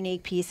your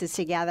unique pieces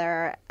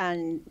together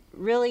and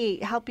really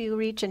help you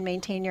reach and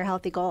maintain your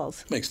healthy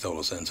goals. Makes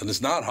total sense, and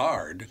it's not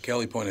hard.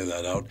 Kelly pointed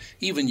that out.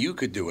 Even you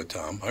could do it,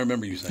 Tom. I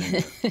remember you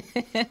saying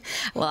that.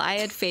 Well, I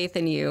had faith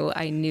in you.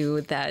 I knew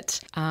that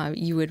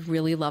you would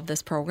really love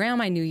this program.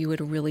 I knew you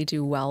would really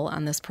do well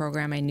on this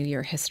program. I knew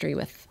your history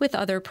with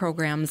other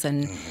programs.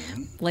 And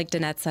like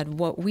Danette said,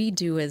 what we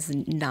do is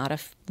not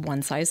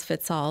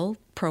one-size-fits-all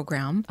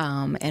program,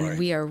 and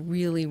we are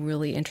really,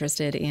 really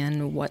interested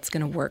in what's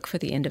going to work for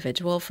the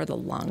individual for the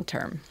long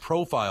term.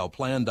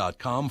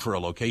 Profileplan.com for a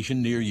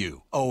location near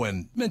you. Oh,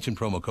 and mention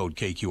promo code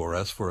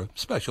KQRS for a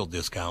special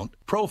discount.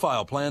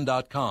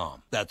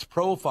 Profileplan.com. That's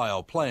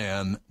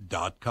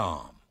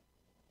profileplan.com.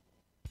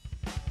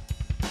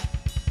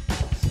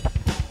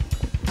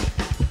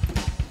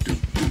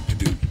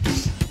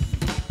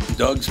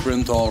 Doug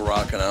Sprinthal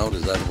rocking out.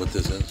 Is that what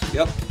this is?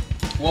 Yep.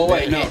 Well,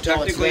 wait, no. Van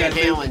Technically, Van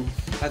Halen.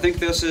 I think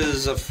this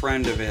is a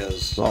friend of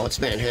his. Well, it's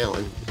Van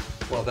Halen.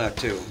 Well, that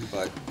too,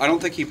 but I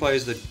don't think he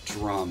plays the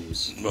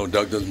drums. No,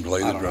 Doug doesn't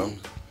play the drums.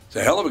 He's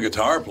a hell of a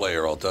guitar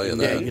player, I'll tell you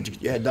that.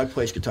 Yeah, Doug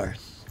plays guitar.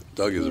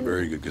 Doug is a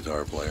very good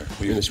guitar player.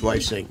 And his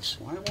wife sings.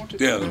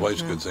 Yeah, his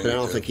wife's a good singer. But I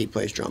don't too. think he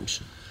plays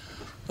drums.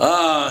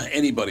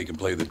 Anybody can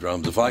play the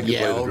drums. If I can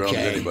play the drums,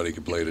 anybody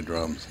can play the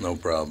drums. No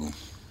problem.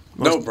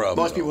 No problem.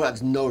 Most people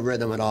have no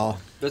rhythm at all.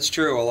 That's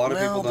true. A lot of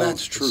people don't.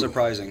 That's true. It's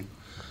surprising.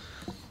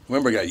 I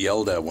remember I got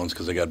yelled at once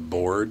because I got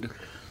bored.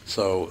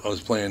 So I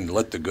was playing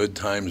Let the Good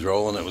Times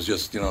Roll, and it was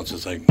just, it's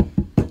just like...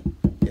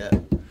 Yeah.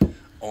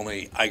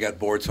 Only I got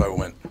bored, so I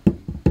went...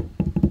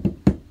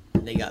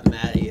 They got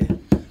mad at you.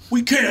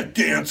 We can't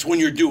dance when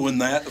you're doing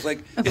that. It's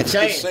like, it's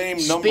the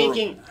same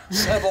number.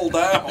 Settle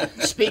down.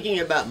 Speaking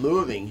about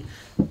moving,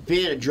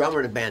 being a drummer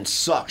in a band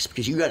sucks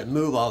because you got to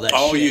move all that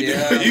Oh, shit. you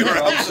do. You're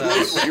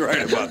absolutely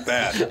right about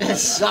that. It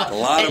sucks. A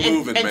lot of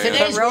moving, man.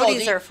 Today's What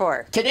roadies world, are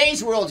for.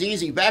 Today's world's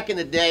easy. Back in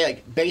the day,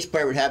 like bass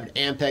player would have an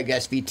Ampeg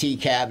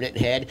SVT cabinet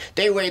and head.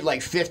 They weighed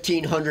like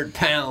 1,500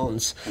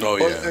 pounds. Oh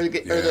yeah.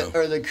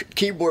 Or the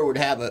keyboard would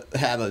have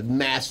a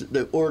massive.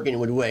 The organ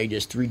would weigh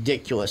just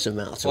ridiculous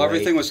amounts. Well, of weight.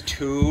 everything was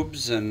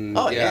tubes and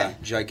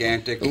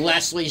gigantic.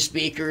 Leslie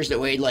speakers that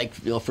weighed like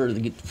for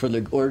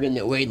the organ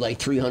that weighed like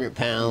 300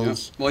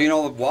 pounds. Yeah. Well, you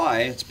know why?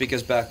 It's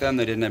because back then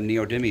they didn't have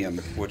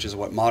neodymium, which is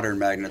what modern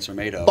magnets are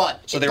made of.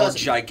 But so they were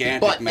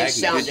gigantic but magnets.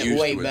 It sounded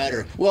way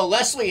better. Well,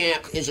 Leslie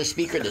amp is a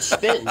speaker that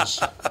spins.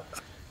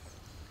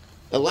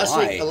 A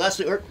Leslie,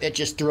 it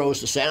just throws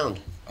the sound.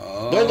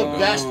 Oh. They're the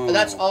best.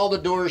 That's all the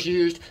Doors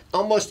used.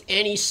 Almost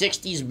any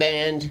 60s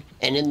band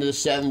and into the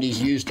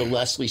 70s used the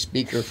Leslie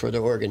speaker for the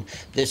organ.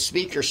 The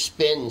speaker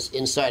spins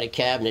inside a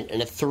cabinet and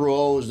it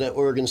throws that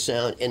organ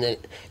sound in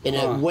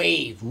a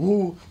wave.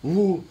 Woo,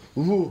 woo,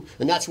 woo.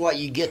 And that's why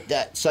you get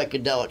that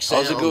psychedelic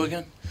sound. How's it go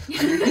again?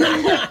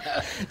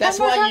 That's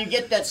why you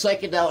get that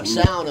psychedelic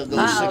sound of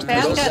those 60s.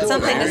 Pat's got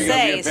something to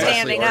say,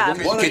 standing up.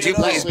 Could you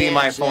please be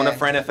my phone a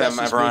friend if I'm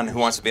ever on Who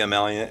Wants to Be a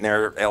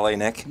Millionaire, LA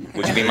Nick?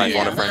 Would you be my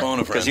phone a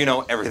friend? Because you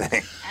know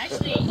everything.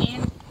 Actually, Andy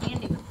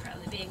would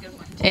probably be a good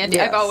one. Andy,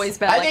 I've always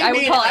been like, I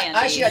would call Andy.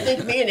 Actually, I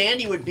think me and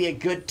Andy would be a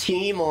good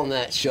team on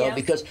that show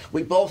because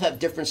we both have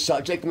different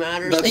subject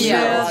matters.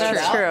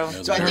 That's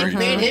true. So I think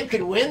me and him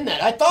could win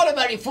that. I thought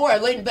about it before. I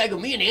laid in bed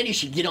with me and Andy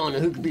should get on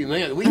Who Could Be a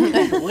Millionaire. We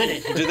could win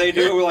it. Do they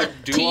do like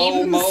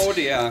duo mode?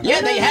 Yeah.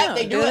 Yeah, they have.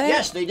 They do it.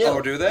 Yes, they do.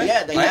 Oh, do they?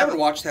 Yeah, they I have. haven't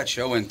watched that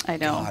show in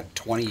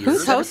 20 years.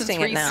 Who's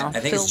hosting it now? I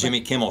think it's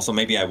Jimmy Kimmel, so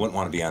maybe I wouldn't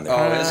want to be on there.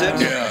 Oh, is it?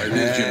 Yeah, it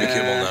is Jimmy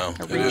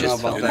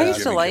Kimmel now. I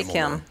used to like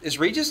him. Is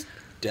Regis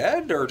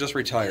dead or just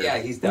retired? Yeah,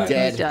 he's dead.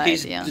 Dead.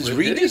 Is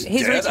Regis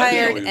He's dead? retired I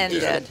didn't know he and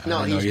was dead.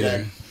 No, he's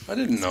dead. I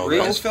didn't know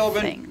Regis that.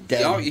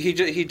 Philbin? No,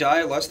 he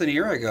died less than a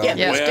year ago. Yeah,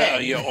 Well,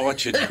 dead. you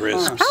orchard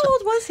crisps. How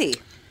old was he?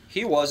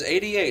 He was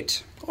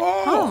 88.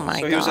 Oh my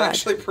So God. he was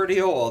actually pretty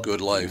old.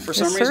 Good life. For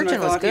some His reason, I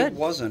surgeon was thought good. he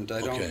wasn't.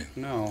 I don't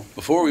know.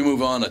 Before we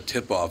move on, a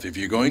tip-off. If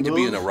you're going to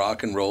be in a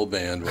rock and roll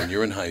band when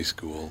you're in high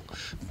school,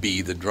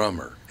 be the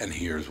drummer. And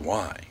here's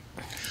why.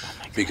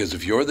 Because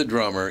if you're the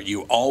drummer,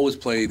 you always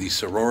play the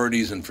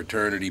sororities and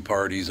fraternity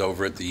parties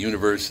over at the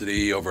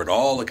university, over at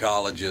all the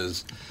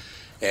colleges.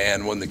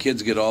 And when the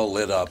kids get all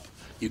lit up,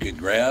 you could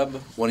grab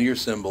one of your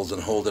cymbals and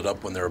hold it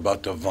up when they're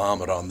about to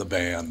vomit on the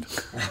band.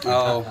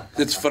 Oh.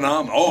 It's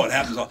phenomenal. Oh, it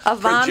happens. A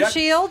vom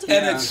shield?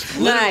 And it's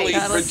literally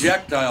Nice.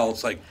 projectile.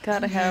 It's like...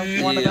 Gotta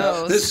have one of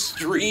those. This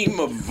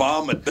stream of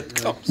vomit that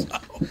comes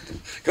out.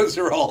 Because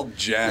they're all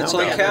jacked. It's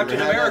like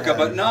Captain America,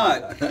 but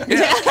not.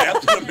 Yeah,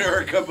 Captain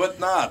America, but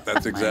not.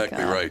 That's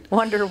exactly right.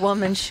 Wonder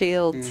Woman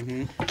shields.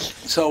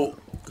 So,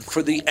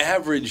 for the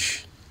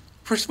average...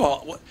 First of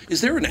all, is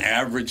there an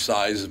average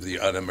size of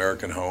an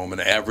American home, an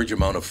average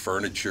amount of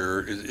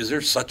furniture? Is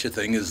there such a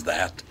thing as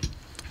that?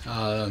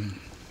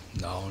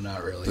 No,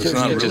 not really. It's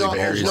not It just really.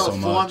 varies There's no so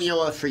much.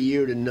 formula for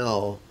you to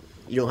know.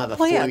 You don't have a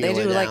Well, yeah, formula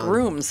they do like down.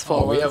 rooms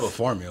full. We of- have a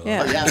formula.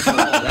 Yeah. That's our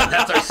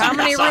How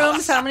many secret sauce.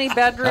 rooms? How many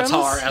bedrooms? That's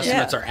how our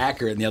estimates Yeah. are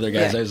accurate, and the other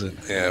guys isn't.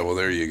 Yeah, well,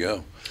 there you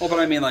go. Well, but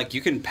I mean, like,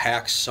 you can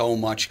pack so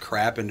much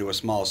crap into a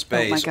small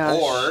space, gosh.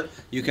 or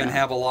you can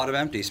have a lot of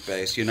empty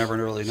space. You never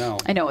really know.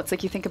 I know. It's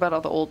like you think about all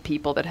the old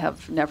people that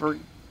have never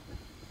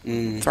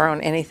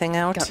Thrown anything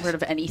out? got rid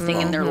of anything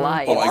in their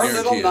life. Well, our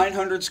little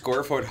 900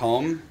 square foot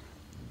home,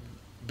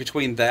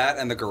 between that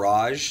and the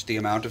garage, the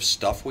amount of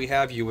stuff we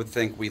have, you would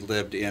think we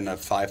lived in a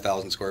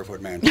 5,000 square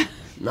foot mansion.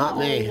 Not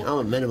me. I'm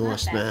a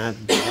minimalist, man.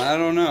 I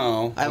don't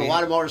know. I have a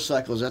lot of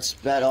motorcycles. That's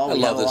about all I we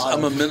love have this. a lot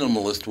I'm a of.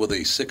 minimalist with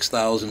a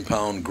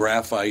 6,000-pound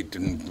graphite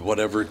and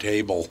whatever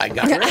table. I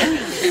got rid of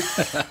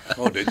it.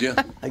 Oh, did you?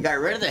 I got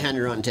rid of the hen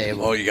run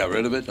table. Oh, you got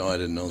rid of it? No, I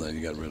didn't know that.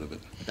 You got rid of it.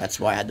 That's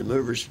why I had the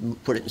movers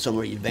put it in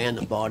somewhere you van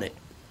that bought it,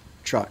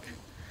 truck.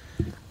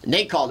 And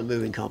they called the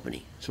moving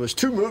company. So it was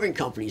 2 moving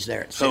companies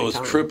there. At So it was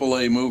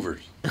AAA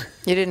Movers.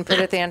 You didn't put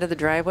it at the end of the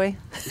driveway?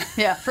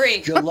 Yeah, free.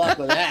 Good luck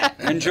with that.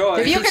 Enjoy.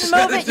 If you can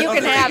move it, you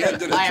can have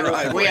it. I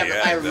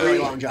have a very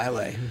long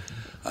driveway.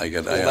 I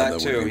got that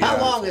too. How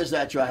long is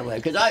that driveway?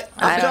 Because I'm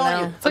I don't telling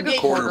know. you, It's like a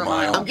quarter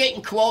mile. I'm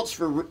getting quotes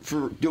for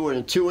doing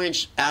a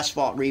 2-inch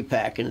asphalt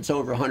repack, and it's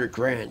over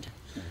 $100,000.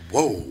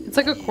 Whoa. It's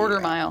like a quarter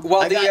mile.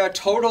 Well, the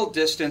total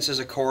distance is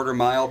a quarter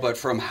mile, but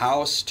from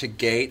house to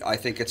gate, I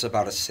think it's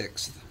about a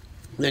 1/6.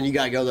 Then you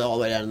got to go all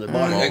the way down to the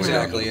barn.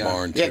 Exactly, yeah.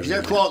 Barn, Yeah, because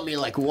they're quoting me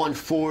like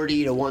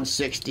 140 to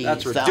 160.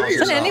 That's ridiculous.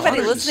 Doesn't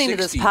anybody listening to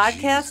this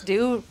 160, podcast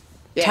do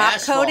Yeah, top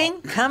asphalt.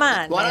 coating? Come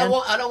on, Well,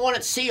 man. I don't want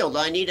it sealed.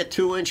 I need a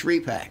 2-inch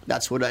repack.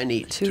 That's what I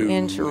need.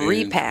 2-inch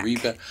repack. And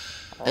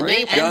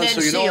then, John, and then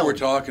so you know what sealed. we're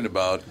talking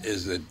about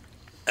is that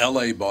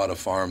L.A. bought a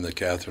farm that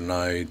Catherine and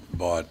I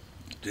bought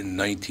in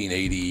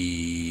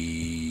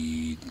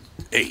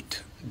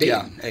 1988.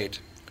 Yeah, 8.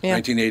 Yeah.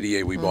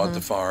 1988, we bought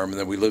the farm, and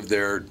then we lived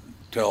there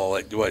till,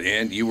 like, what,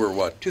 and you were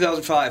what?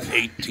 2005.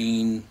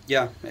 18.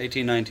 Yeah,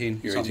 18,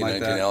 19, You're something 18,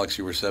 like 19. that. Alex,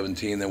 you were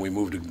 17. Then we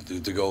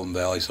moved to Golden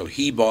Valley. So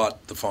he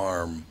bought the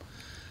farm.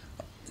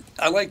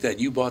 I like that.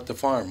 You bought the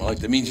farm. I like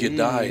that. Means you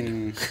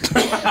died.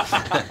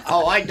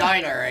 Oh, I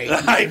died all right.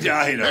 I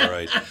died all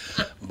right.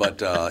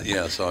 But,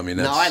 yeah, so, I mean,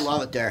 that's... No, I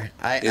love it there.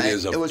 It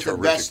is a it was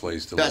terrific the best,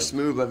 place to best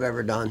live. move I've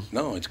ever done.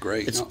 No, it's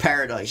great. It's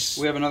paradise.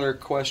 We have another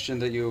question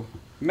that you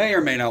may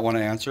or may not want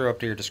to answer, up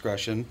to your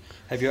discretion.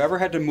 Have you ever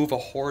had to move a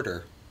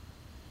hoarder?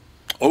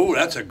 Oh,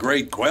 that's a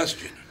great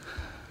question.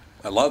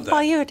 I love that.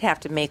 Well, you would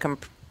have to make them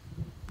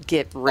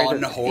get rid of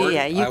Unhoard?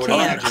 Yeah, you I would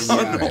can't. imagine,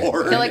 yeah.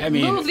 They're like,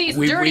 move these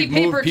dirty we've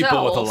paper moved people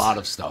towels. with a lot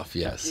of stuff,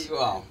 yes.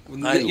 Wow.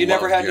 I You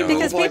never love had to John. move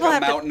Because like people a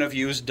have to- mountain of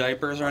used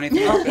diapers or anything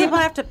Well, like that? people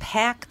have to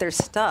pack their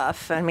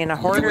stuff. I mean, a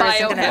hoarder isn't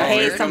going to Biohazard. pay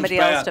Here somebody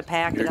comes else Pat. to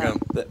pack Here it up.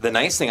 The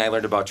nice thing I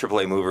learned about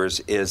AAA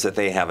Movers is that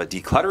they have a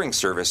decluttering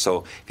service.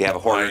 So if you have a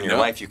hoarder in your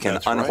life, you can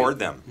That's right. unhoard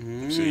them.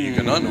 So you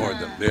can unhoard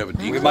them. They have a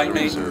We might,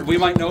 decluttering service. we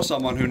might know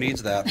someone who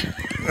needs that.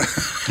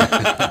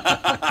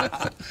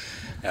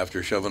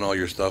 After shoving all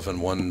your stuff in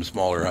one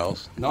smaller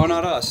house. No,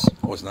 not us.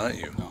 Oh, it's not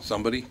you.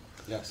 Somebody?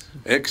 Yes.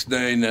 Ixnay,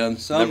 then. Never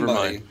Somebody.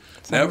 mind.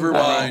 Never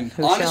mind.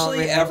 Who shall Honestly,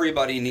 remember?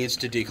 everybody needs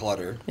to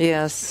declutter.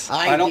 Yes.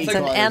 I don't need think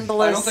It's an to-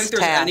 endless I don't think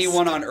there's task.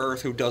 anyone on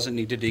earth who doesn't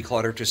need to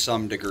declutter to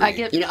some degree. I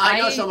get. You know, I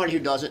know somebody who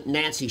doesn't.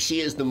 Nancy, she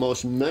is the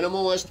most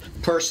minimalist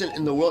person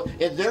in the world.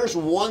 If there's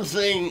one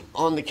thing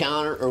on the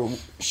counter, or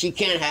she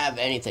can't have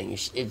anything.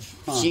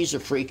 She's a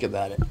freak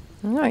about it.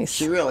 Nice.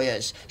 She really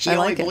is. She I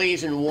only like it.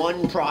 believes in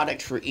one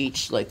product for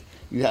each. Like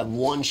you have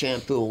one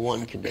shampoo,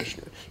 one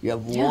conditioner. You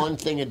have one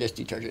thing of dish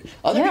detergent.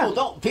 Other Yeah.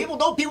 people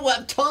don't. People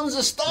have tons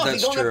of stuff.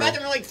 That's you go in true. the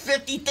bathroom, like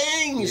 50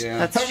 things. Yeah.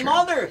 That's Her true.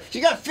 mother,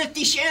 she got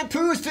 50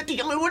 shampoos,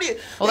 50. I mean, what do you?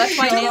 Well, that's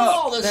why she does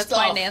all Nancy, this that's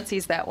stuff. why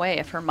Nancy's that way.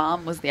 If her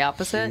mom was the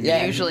opposite,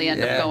 Yeah. you usually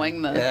end up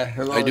going the. Yeah,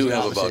 her I mother's do the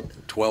have opposite.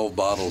 about 12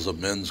 bottles of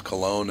men's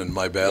cologne in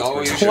my bathroom.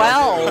 Oh, you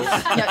 12.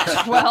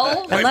 Yeah,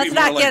 12. Might And let's be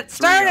not more like get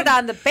started 300.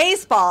 on the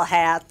baseball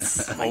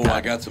hats. Oh,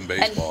 I got some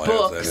baseball hats.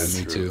 books. That is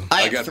Me true. too. I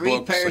I have got 3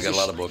 books. I pairs. got a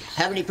lot of books.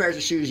 How many pairs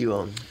of shoes you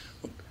own?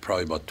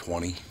 Probably about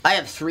 20. I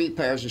have 3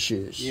 pairs of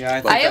shoes. Yeah,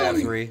 I think I I have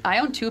own 3. I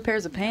own 2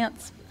 pairs of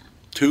pants.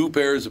 2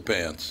 pairs of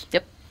pants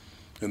Yep.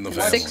 in the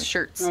family. 6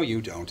 shirts. No,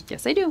 you don't.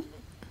 Yes, I do.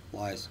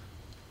 Lies.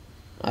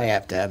 I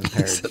have to have a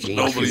pair of jeans.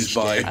 Nobody's shoes.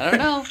 buying. I don't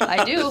know.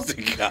 I do.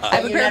 God. I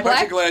have a pair of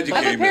black. glad you I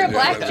have a came pair in of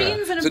there. black Yeah.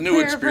 jeans and It's a a new pair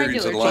of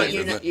experience regular in life,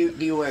 jeans. isn't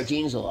it? You wear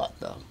jeans a lot,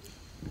 though.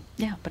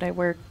 Yeah, but I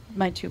wear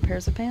my 2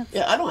 pairs of pants.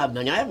 Yeah, I don't have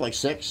many. I have like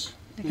 6.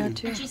 I got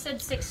 2. And she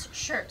said 6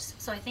 shirts,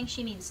 so I think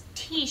she means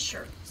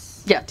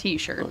T-shirts. Yeah,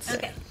 t-shirts.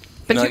 Okay.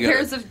 But And I 2 got-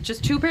 pairs of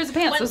just 2 pairs of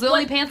pants. Those are the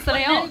only pants that I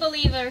Men own.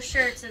 believe are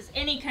shirts is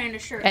any kind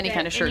of shirt. Any that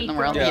kind of shirt in the any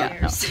world. girl Yeah, no,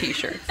 wears.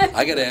 t-shirts.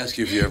 I got to ask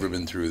you if you've ever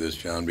been through this,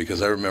 John,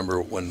 because I remember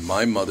when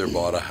my mother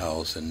bought a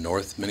house in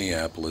North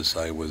Minneapolis.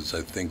 I was,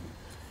 I think,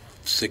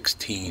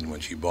 16 when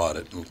she bought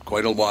it,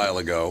 quite a while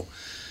ago.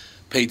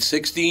 Paid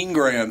 16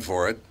 grand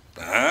for it.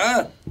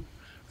 On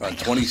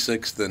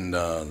 26th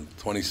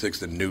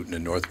and Newton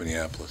in North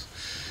Minneapolis.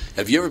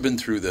 Have you ever been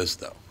through this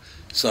though?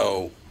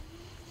 So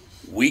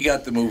we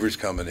got the movers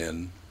coming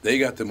in, they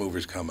got the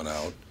movers coming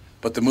out,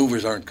 but the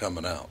movers aren't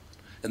coming out.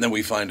 And then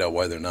we find out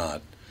why they're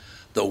not.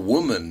 The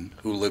woman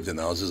who lived in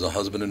the house is a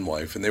husband and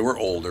wife, and they were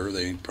older,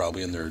 they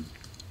probably in their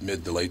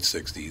mid to late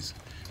 60s.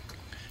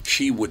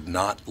 She would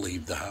not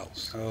leave the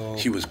house. Oh.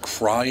 She was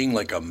crying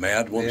like a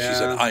mad woman. She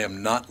said, Yeah. I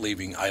am not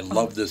leaving. I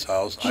love this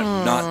house.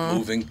 I'm not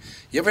moving.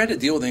 You ever had to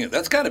deal with anything?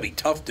 That's got to be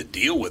tough to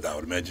deal with, I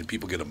would imagine.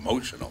 People get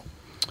emotional.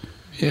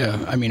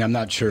 Yeah, I mean, I'm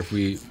not sure if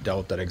we dealt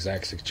with that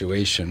exact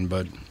situation,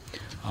 but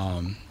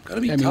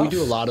Gotta be I mean, we tough.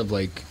 do a lot of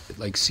like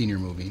senior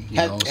moving. You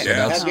know, so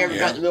Yeah. that's, Have you ever Yeah.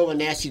 gotten in the middle of a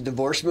nasty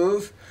divorce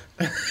move?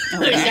 So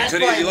you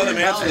let him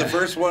answer the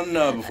first one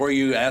before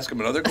you ask him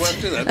another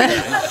question?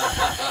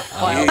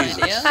 Wild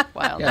idea.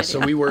 Wild Yeah, idea. so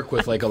we work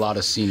with like a lot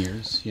of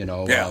seniors, you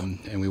know, Yeah.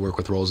 and we work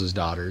with Rose's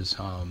daughters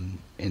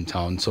in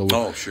town. So,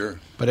 Oh, sure.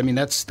 but I mean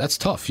that's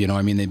tough, you know.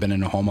 I mean they've been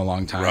in a home a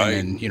long time, Right.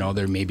 and you know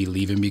they're maybe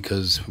leaving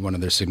because one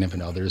of their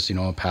significant others, you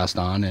know, passed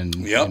on, and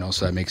Yep. you know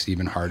so that makes it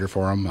even harder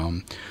for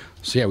them.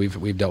 So yeah,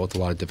 we've dealt with a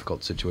lot of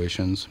difficult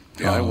situations.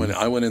 Yeah,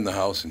 I went in the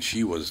house and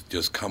she was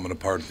just coming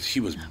apart.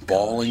 She was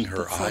bawling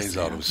her eyes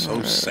out. It was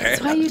so sad.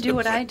 That's why you do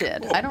what I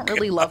did. I don't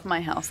really love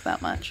my house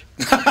that much.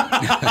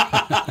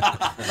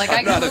 Like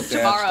I can move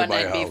tomorrow and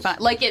I'd be fine.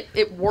 Like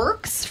it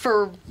works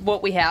for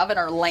what we have, and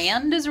our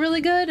land is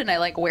really good, and I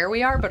like where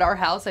we are. But our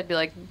house, I'd be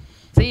like,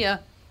 see ya.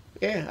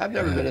 Yeah, I've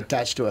never been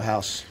attached to a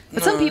house.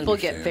 But some people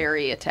get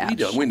very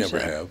attached. We never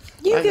to- have.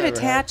 You I get never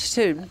attached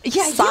to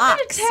Yeah,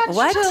 socks. you get attached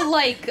What? to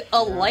like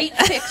a light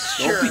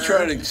fixture. Don't be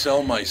trying to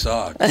sell my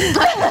socks.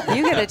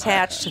 You get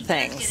attached to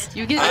things.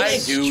 You get I do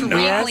extremely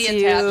not. Yes, attached.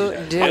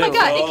 you do. Oh my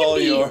god, all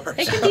it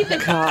yours. can be the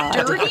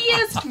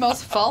dirtiest,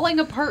 most falling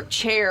apart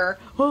chair.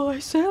 Oh, I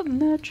sat in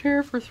that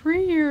chair for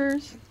 3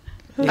 years.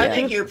 I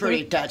think you're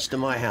pretty attached to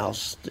my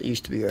house that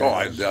used to be your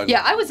house.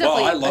 Yeah, I was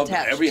definitely I loved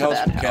attached every to house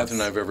that house. Catherine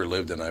and I've ever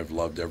lived in. I've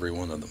loved every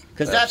one of them.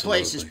 Because that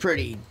place is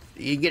pretty,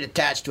 you get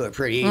attached to it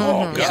pretty easy.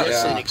 Oh, Because God,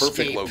 it's an perfect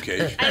escape.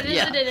 location. I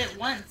visited it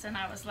once and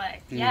I was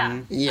like, yeah.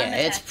 Yeah, I'm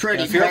it's attached.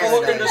 pretty If you're ever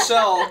looking to paradise.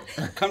 sell,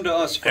 come to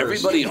us first.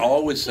 Everybody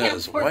always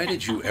says, "Why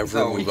did you ever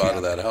Oh, move out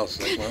of that house?"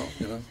 Like, well,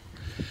 you know,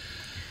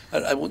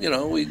 you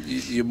know,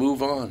 you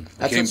move on.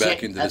 That's, Came what,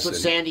 back into that's the what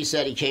city. Sandy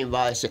said. He came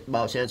by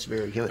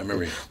Sandsbury. I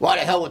remember. Why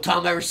the hell would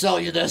Tom ever sell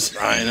you this?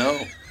 I know.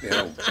 You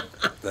know,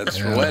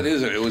 that's what it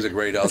is. It was a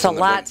great house. It's a And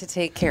the lot to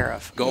take care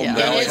of. Golden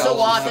Valley It's a house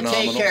lot is to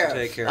take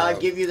phenomenal. care of. I'll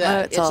give you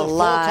that. It's a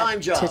lot full-time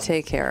job. to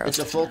take care of. It's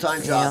a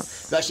full-time job,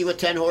 especially with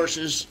 10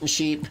 horses and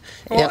sheep.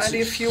 Well, It's and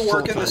if a you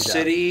work in full-time the job.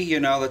 city, you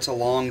know, that's a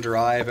long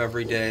drive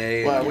every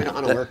day. Well, we don't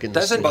want to work in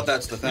the city. But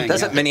that's the thing.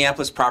 Doesn't yeah.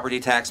 Minneapolis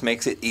property tax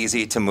makes it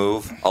easy to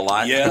move a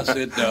lot? Yes,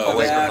 it does.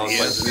 Away from Yes, those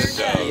yes, places.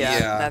 it does.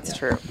 Yeah. That's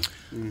true.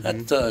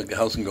 That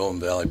house in Golden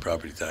Valley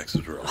property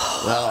taxes were.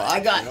 Well, I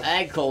got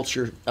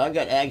agriculture. I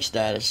got ag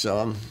status,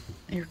 so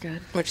You're good.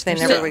 Which they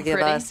You're never sitting would give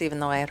pretty. us, even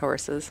though I had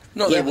horses.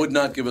 No, Yeah, they would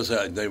not give us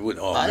that. They would.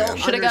 Oh I man. don't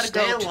Should've got a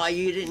understand goat. why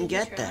you didn't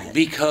get that.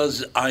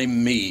 Because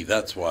I'm me.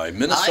 That's why.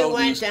 Minnesotans. I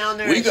went down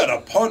there We and- gotta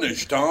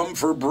punish Tom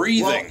for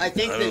breathing. Well, I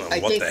think don't know I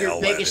what think the your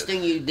hell that biggest is.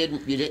 thing you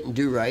didn't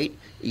do right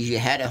is you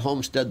had to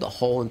homestead the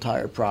whole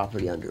entire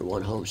property under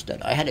one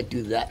homestead. I had to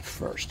do that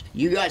first.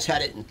 You guys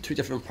had it in 2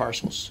 different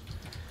parcels.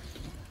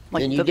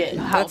 Like and you the did.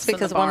 house That's and the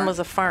because one barn. was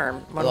a farm.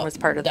 One Well, was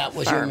part of that the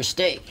was farm. your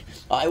mistake.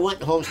 I went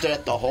and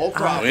homesteaded the whole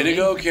property. Way to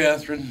go,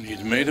 Catherine. You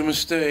made a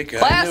mistake. I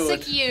knew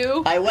Classic it.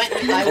 you. I went.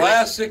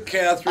 Classic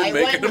Catherine I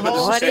making went a and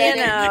mistake. What do you know?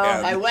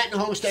 again. I went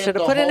and homesteaded Should the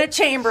have put whole. in a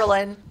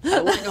Chamberlain.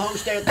 I went and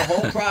homesteaded the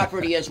whole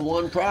property as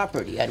one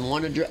property, and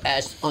one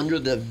address under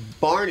the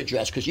barn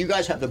address, because you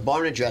guys have the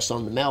barn address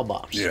on the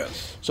mailbox.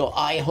 Yes. So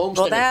I Well,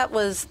 homesteaded. that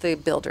was the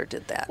builder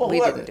did that. Well, We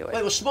whoever. didn't do It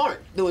it. was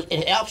smart.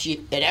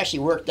 It actually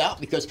worked out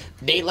because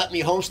they let me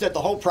homestead the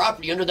whole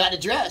property under that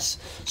address.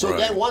 So Right.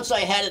 then once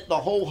I had it, the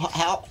whole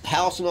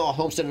house and all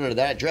homesteaded under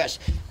that address,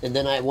 and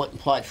then I went and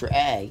applied for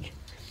ag.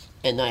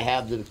 And I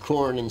have the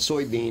corn and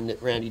soybean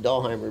that Randy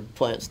Dahlheimer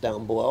plants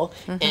down below.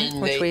 And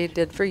Which we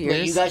did for Well,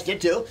 years. you guys did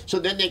too. So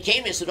then they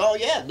came and said, "Oh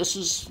yeah, this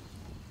is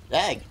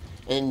ag."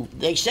 And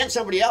they sent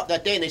somebody out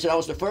that day, and they said I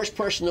was the first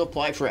person to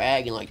apply for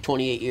ag in like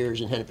 28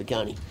 years in Hennepin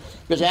County,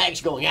 because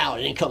ag's going out,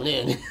 it ain't coming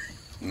in.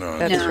 No,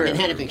 That's No. true. In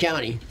Hennepin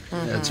County.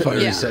 It's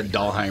funny Yeah. you said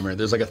Dahlheimer.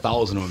 There's like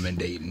 1,000 of them in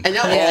Dayton. And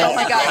that, Oh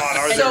my God,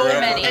 are so there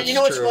ever? many. and you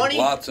know what's funny?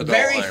 Lots of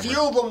very Dahlheimer.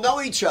 few of them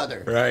know each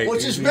other. Right.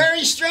 Which is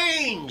very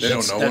strange. They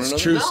don't know one That's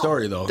another. true No,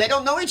 story though. They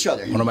don't know each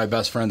other. One of my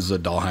best friends is a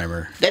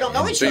Dahlheimer. They don't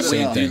know each other.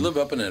 Same well. thing. You live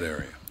up in that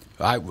area.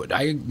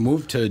 I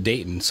moved to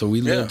Dayton, so we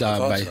lived I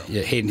thought by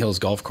so. Hayden Hills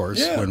Golf Course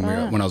Yeah.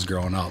 when I was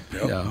growing up.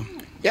 Yep. Yeah.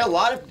 Yeah, a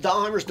lot of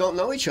Dahlheimers don't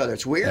know each other.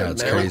 It's weird, Yeah,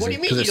 it's man. Like, what do crazy,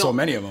 you mean 'cause you there's so don't-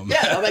 many of 'em.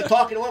 Yeah, I'm like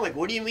talking to one. I'm like,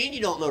 what do you mean you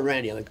don't know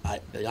Randy? I'm like,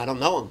 I don't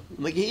know him.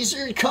 I'm like, he's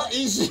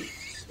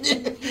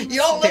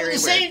you all live in the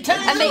same town.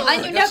 And got I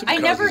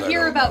some never cousins I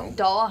hear don't about know.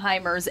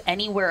 Dahlheimers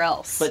anywhere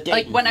else. But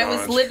Like when I No, was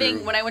that's living,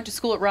 true. when I went to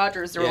school at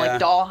Rogers, there were Yeah.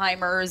 like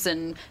Dahlheimers,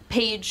 and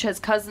Paige has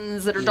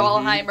cousins that are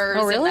Dahlheimers.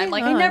 Oh, really? And I'm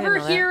like, Oh, I I never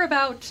didn't know hear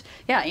about.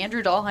 Yeah,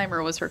 Andrew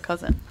Dahlheimer was her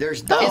cousin. There's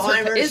Is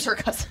Dahlheimers, her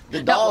cousin.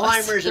 the Not was.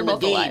 Dahlheimers They're and the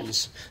both alive.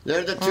 Deans.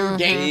 They're the two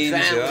Dean Deans,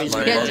 yeah. families.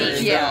 My Yeah, mother's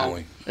Dean, yeah.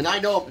 family. And I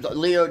know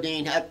Leo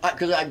Dean,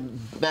 because I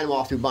met him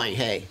all through buying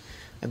hay.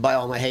 I buy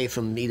all my hay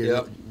from either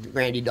Yep.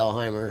 Randy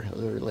Dahlheimer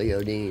or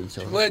Leo Dean.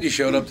 So. Glad you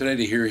showed up today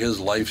to hear his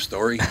life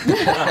story.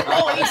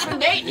 Oh, he's from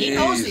Dayton. He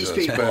knows these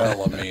Jesus, people.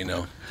 Well, I mean,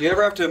 no. Do you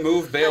ever have to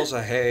move bales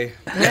of hay?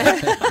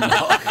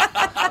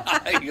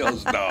 He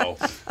goes, no,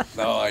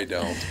 I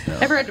don't.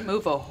 Ever had to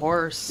move a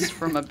horse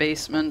from a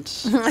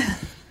basement?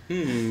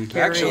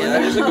 Actually,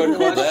 that is a good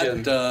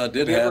question. That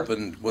did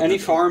happen. Any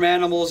farm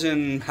animals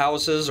in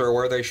houses or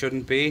where they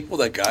shouldn't be? Well,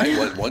 that guy,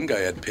 one guy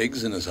had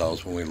pigs in his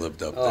house when we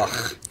lived up there.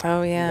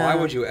 Oh, yeah. Why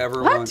would you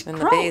ever want... In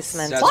the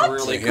basement. That's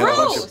really He had a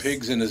bunch of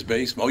pigs in his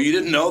basement. Oh, you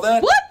didn't know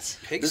that? What?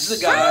 This is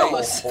a guy.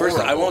 First,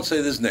 I won't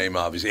say this name,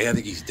 obviously. I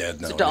think he's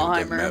dead now. It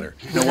doesn't matter.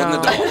 No,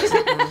 No. it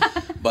wasn't the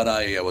dog. But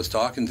I was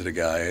talking to the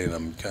guy, and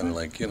I'm kind of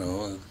like,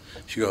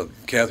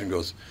 Catherine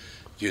goes,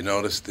 "Do you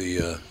notice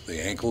the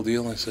ankle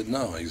deal?" I said,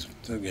 "No, he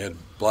had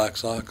black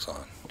socks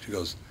on." She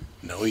goes,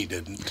 "No, he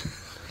didn't."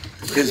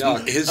 His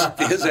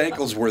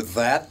ankles were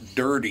that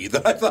dirty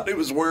that I thought he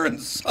was wearing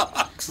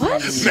socks.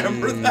 What?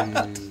 Remember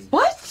that?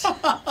 What?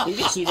 You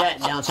can see that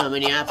in downtown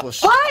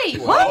Minneapolis. Why?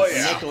 What? Oh,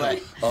 yeah.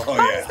 Nicolette. How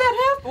does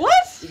that happen?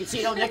 What? You can see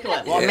it on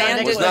Nicolette. Yeah, Man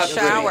it was didn't not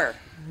shower.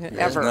 It was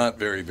Ever. not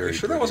very, very. You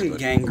sure that wasn't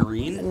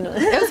gangrene? I was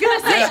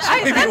going to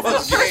say,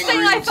 that's the first thing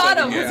I thought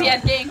of was he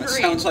had gangrene. That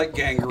sounds like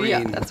gangrene.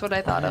 Yeah, that's what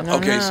I thought of.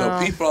 Okay, so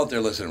people out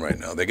there listening right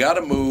now, they got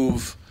to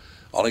move.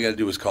 All they got to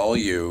do is call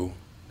you.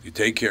 You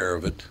take care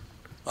of it.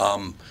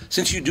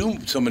 Since you do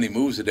so many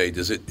moves a day,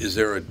 is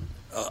there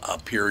a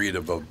period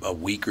of a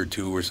week or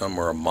two or something,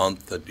 or a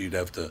month that they'd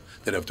have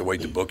to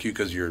wait to book you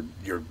because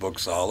you're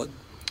booked solid?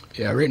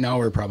 Yeah, right now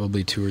we're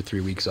probably 2 or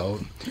 3 weeks out.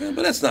 Yeah,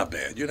 but that's not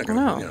bad. You're not going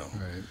to,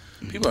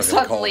 Right. people aren't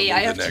going to call Suddenly, you I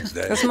the have to- next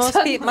day. Because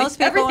most people,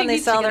 everything when they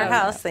needs to sell get their out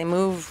of house, they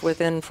move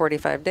within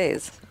 45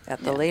 days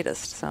at the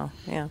latest. So,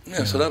 yeah.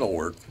 Yeah, so that'll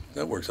work.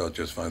 That works out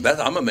just fine.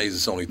 I'm amazed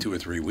it's only 2 or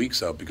 3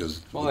 weeks out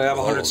because... Well, they have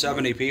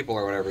 170 people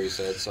or whatever he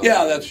said. So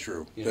yeah, that's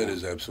true. That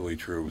is absolutely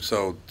true.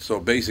 So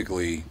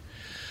basically,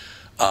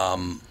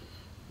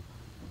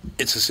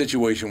 it's a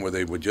situation where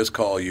they would just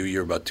call you.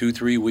 You're about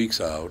 2-3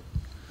 weeks out.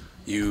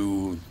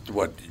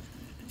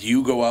 Do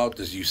you go out?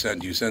 Do you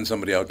send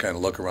somebody out, kind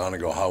of look around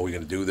and go, how are we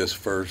going to do this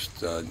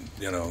first? Kind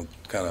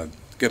of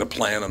get a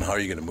plan on how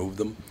you're going to move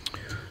them?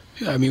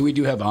 Yeah, I mean, we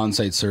do have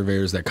on-site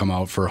surveyors that come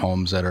out for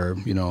homes that are,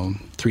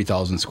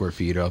 3,000 square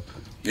feet up,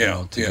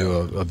 to do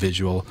a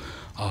visual.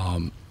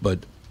 But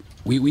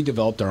we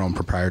developed our own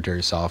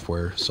proprietary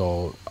software.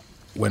 So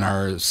when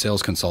our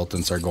sales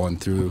consultants are going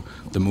through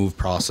the move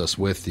process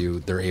with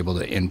you, they're able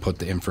to input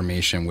the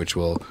information, which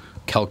will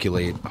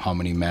calculate how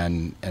many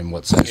men and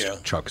what size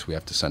trucks we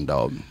have to send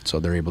out. So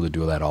they're able to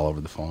do that all over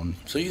the phone.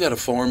 So you got a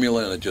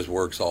formula and it just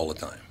works all the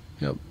time?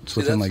 Yep. It's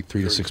within like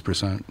 3 to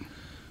 6%.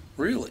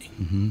 Really?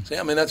 Mm-hmm. See,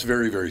 I mean, that's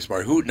very, very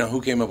smart.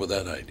 Who came up with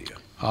that idea?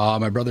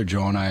 My brother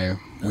Joe and I.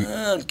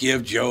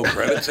 Give Joe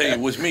credit. Say it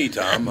was me,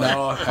 Tom.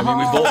 No, I mean,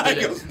 we both did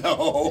it. He goes,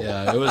 no.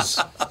 Yeah,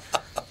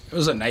 it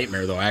was a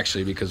nightmare though,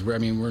 actually, because we're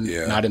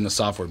not in the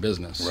software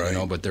business,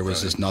 right, but there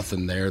was just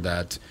nothing there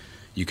that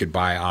you could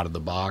buy out of the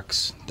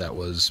box that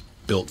was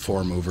built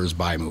for movers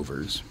by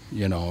movers.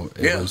 It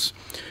was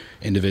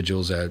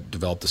individuals that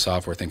developed the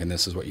software thinking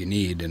this is what you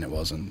need, and it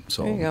wasn't.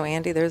 So There you go,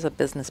 Andy. There's a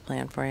business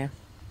plan for you.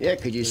 Yeah,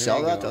 could you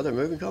sell that to other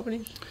moving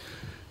companies?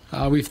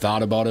 We've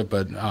thought about it,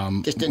 but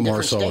just in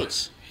more different so.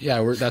 states.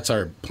 Yeah, that's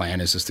our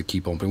plan, is just to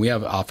keep open. We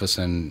have an office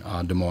in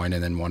Des Moines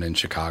and then one in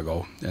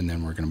Chicago, and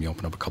then we're going to be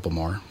opening up a couple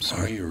more. So.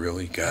 Are you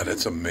really? God,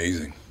 that's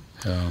amazing.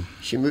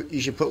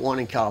 You should put one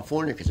in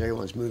California because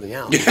everyone's moving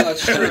out. Yeah,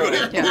 that's true.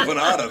 Everybody's moving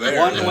out of there.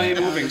 One-way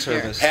moving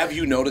service. Have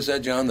you noticed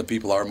that, John, that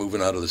people are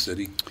moving out of the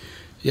city?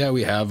 Yeah,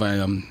 we have.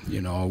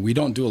 We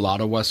don't do a lot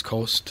of West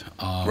Coast.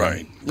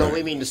 Right. No,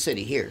 we mean the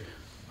city here.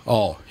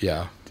 Oh,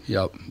 yeah.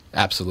 Yep.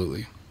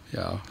 Absolutely.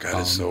 Yeah.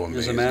 God, it's so amazing.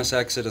 There's a mass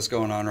exodus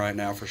going on right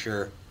now for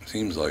sure.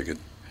 Seems like it.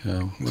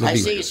 Yeah. I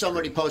see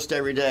somebody post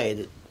every day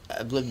that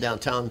I've lived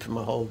downtown for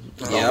my whole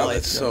life.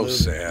 That's so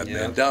sad,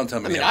 man.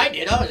 Downtown. I mean, I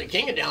did. I was a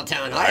king of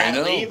downtown. I had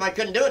to leave. I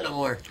couldn't do it no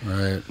more.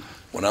 Right.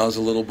 When I was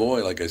a little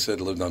boy, like I said,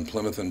 lived on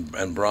Plymouth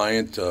and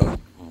Bryant,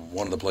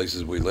 one of the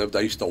places we lived.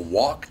 I used to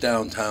walk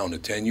downtown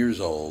at 10 years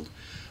old,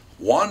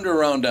 wander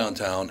around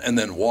downtown, and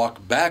then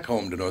walk back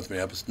home to North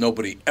Minneapolis.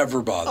 Nobody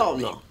ever bothered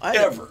me. No.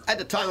 Ever. I had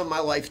the time of my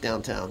life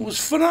downtown. It was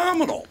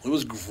phenomenal. It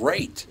was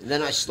great. And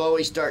then I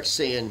slowly start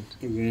seeing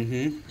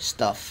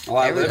stuff. Oh,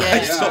 Every day,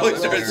 I slowly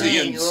started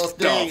seeing a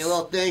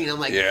little thing, and I'm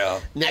like,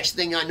 next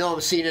thing I know,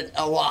 I'm seeing it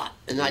a lot.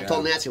 And I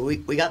told Nancy,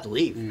 we got to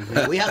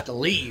leave. We have to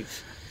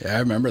leave. Yeah, I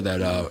remember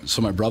that.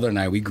 So my brother and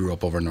I, we grew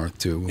up over north,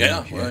 too.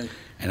 Yeah, right.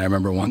 And I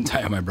remember one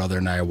time my brother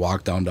and I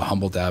walked down to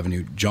Humboldt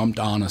Avenue, jumped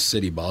on a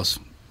city bus,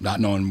 not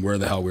knowing where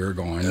the hell we were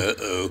going.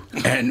 Uh-oh.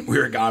 And we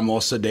were gone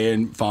most of the day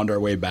and found our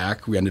way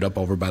back. We ended up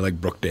over by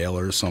like Brookdale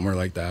or somewhere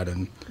like that.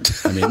 And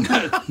I mean,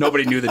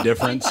 nobody knew the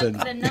difference. And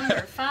the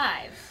number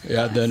 5.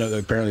 yeah, then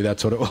apparently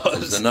that's what it was. It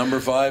was the number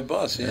 5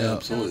 bus. Yeah,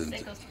 absolutely.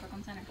 It goes to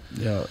Brooklyn Center.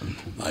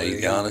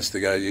 Yeah. Honest to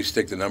God, you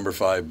take the number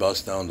 5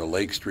 bus down to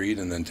Lake Street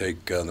and then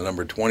take the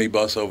number 20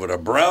 bus over to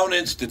Brown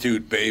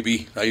Institute,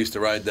 baby. I used to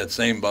ride that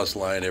same bus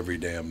line every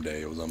damn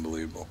day. It was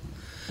unbelievable.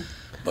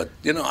 But,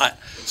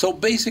 so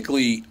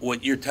basically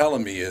what you're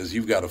telling me is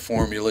you've got a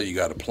formula, you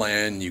got a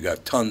plan, you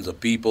got tons of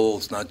people.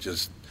 It's not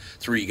just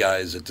 3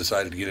 guys that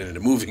decided to get into the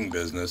moving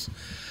business.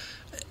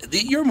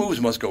 Your moves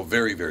must go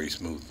very, very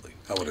smoothly,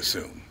 I would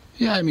assume.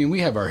 Yeah, I mean, we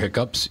have our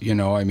hiccups, you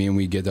know. I mean,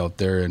 we get out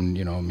there and,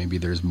 you know, maybe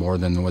there's more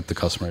than what the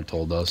customer had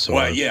told us. Or,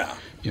 Well, yeah.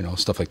 You know,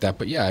 stuff like that.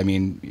 But, yeah, I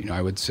mean, you know,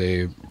 I would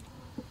say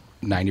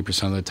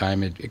 90% of the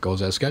time it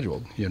goes as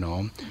scheduled, you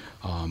know.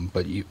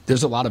 But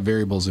there's a lot of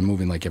variables in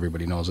moving, like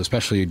everybody knows,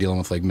 especially you're dealing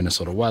with, like,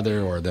 Minnesota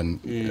weather, or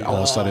then all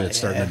of a sudden it's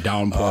starting to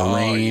downpour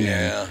rain.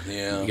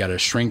 And you got to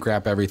shrink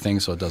wrap everything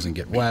so it doesn't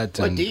get wet.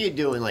 But do you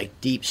doing,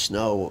 like, deep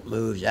snow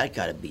moves? That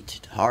got to be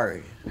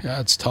hard.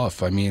 Yeah, it's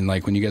tough. I mean,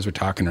 like when you guys were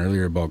talking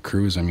earlier about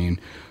crews, I mean,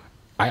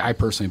 I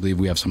personally believe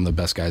we have some of the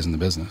best guys in the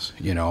business.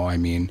 You know, I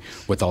mean,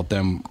 without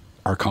them,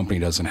 our company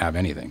doesn't have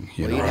anything.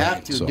 You know, you'd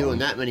have to so, doing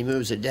that many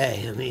moves a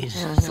day. I mean,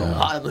 it's a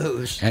lot of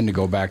moves. And to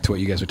go back to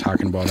what you guys were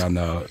talking about on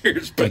the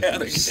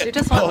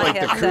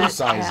the crew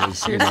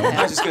sizes. You know?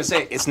 I was just going to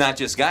say, it's not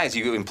just guys.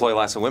 You employ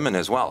lots of women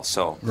as well.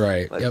 So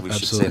right, like, yep, we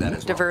should absolutely. say that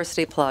as well.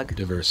 Diversity plug.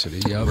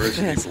 Diversity, yeah.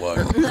 Diversity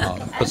plug.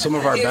 But some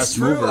of our It's best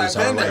true, movers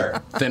I've are been like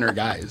there. thinner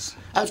guys.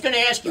 I was going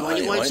to ask you,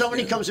 when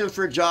somebody comes in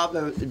for a job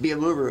to be a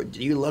mover,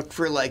 do you look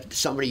for like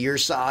somebody your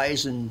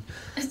size and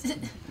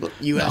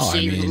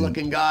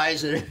UFC-looking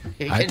guys?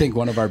 I think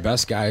one of our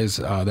best guys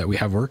that we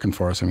have working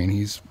for us, I mean,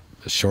 he's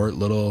a short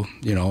little,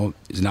 you know,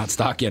 he's not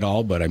stocky at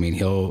all, but I mean,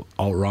 he'll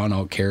outrun,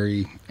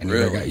 outcarry.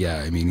 Really?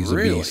 Yeah, I mean, he's a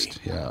beast.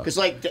 Yeah. Because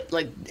like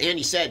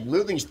Andy said,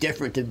 moving's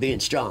different than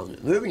being strong.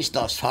 Moving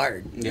stuff's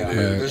hard. Yeah,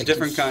 there's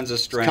different kinds of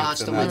strength, and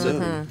that's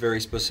constantly. a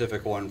very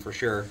specific one for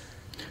sure.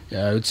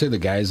 Yeah, I would say the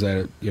guys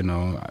that, you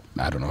know,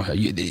 I don't know,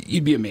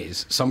 you'd be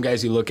amazed. Some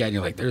guys you look at and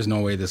you're like, there's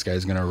no way this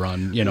guy's going to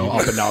run, you know,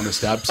 up and down the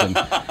steps, and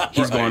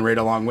he's going right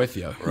along with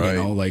you. You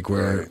know, like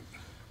where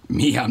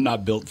me, I'm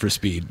not built for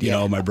speed. You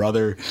know, my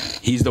brother,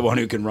 he's the one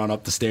who can run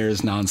up the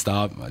stairs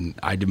nonstop, and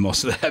I did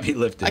most of the heavy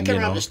lifting. I can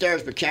run up the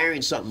stairs, but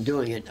carrying something,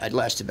 doing it, I'd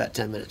last about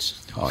 10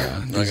 minutes. Oh,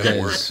 yeah. Not going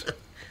to work.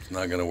 It's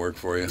not going to work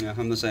for you. Yeah,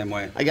 I'm the same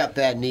way. I got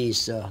bad knees,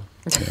 so.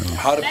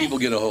 How do people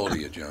get a hold of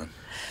you, John?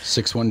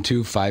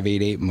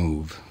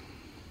 612-588-MOVE.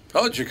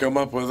 How'd you come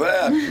up with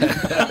that?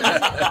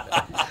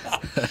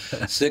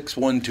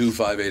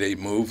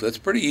 612-588-MOVE. That's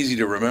pretty easy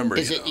to remember.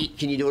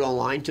 Can you do it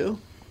online too?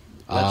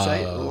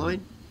 Website,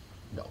 online?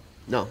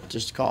 No,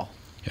 just call.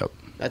 Yep.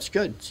 That's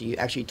good. So you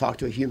actually talk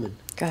to a human.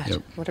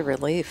 God, what a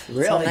relief.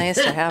 Really? So nice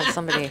to have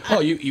somebody. Oh,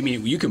 you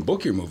mean you can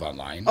book your move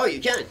online? Oh,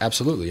 you can?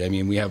 Absolutely. I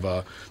mean, we have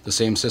the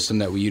same system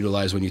that we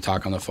utilize when you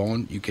talk on the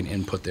phone. You can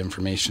input the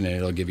information, and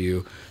it'll give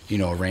you, you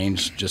know, a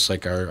range just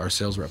like our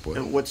sales rep would.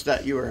 And what's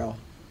that URL?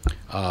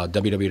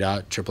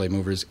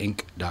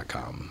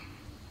 www.AAAMovers.inc.com.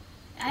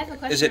 I have a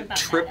question Is it about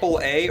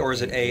AAA or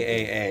is it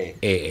AAA?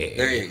 AAA.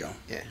 There you go.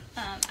 Yeah.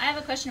 I have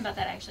a question about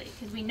that actually,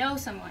 because we know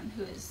someone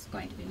who is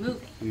going to be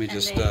moving. Let me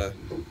just.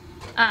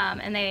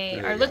 And they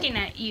are looking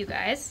at you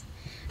guys,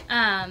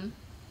 and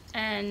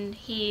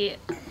he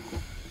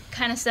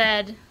kind of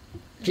said.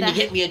 Can you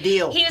get me a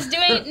deal? He was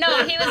doing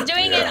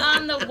it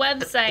on the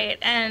website,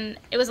 and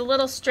it was a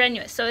little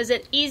strenuous. So is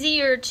it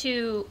easier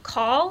to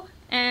call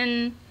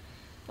and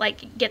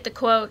like get the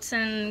quotes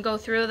and go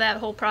through that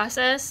whole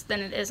process than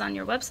it is on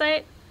your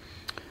website?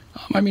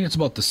 I mean, it's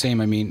about the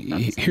same. I mean,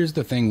 here's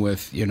the thing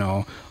with, you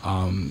know,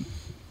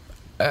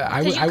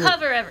 Because you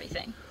cover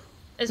everything,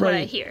 is what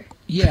I hear.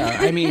 Yeah,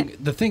 I mean,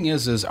 the thing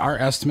is our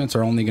estimates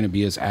are only going to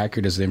be as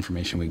accurate as the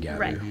information we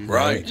gather.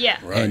 Right.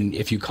 Yeah. And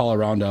if you call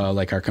around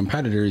like our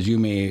competitors, you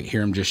may hear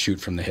them just shoot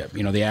from the hip.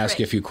 You know, they ask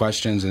you a few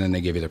questions and then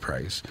they give you the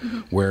price.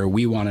 Where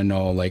we want to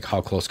know, like,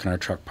 how close can our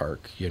truck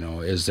park? You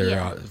know, is there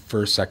a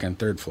first, second,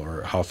 third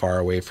floor? How far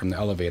away from the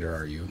elevator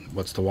are you?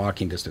 What's the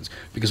walking distance?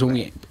 Because when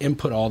we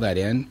input all that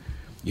in,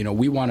 you know,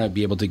 we want to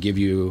be able to give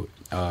you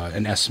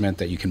an estimate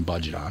that you can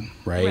budget on,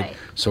 right?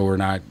 So we're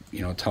not,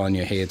 you know, telling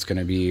you, hey, it's going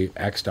to be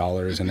X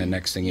dollars, and then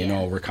next thing you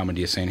know, we're coming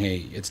to you saying,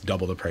 hey, it's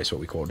double the price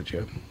what we quoted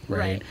you,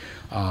 right?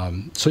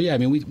 So yeah, I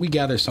mean, we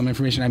gather some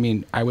information. I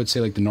mean, I would say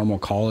like the normal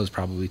call is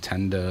probably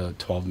 10 to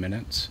 12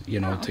 minutes, you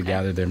know, to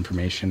gather the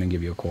information and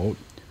give you a quote.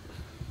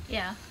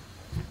 Yeah.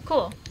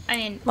 Cool. I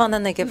mean. Well, and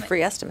then they give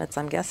free estimates,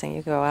 I'm guessing.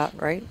 You go out,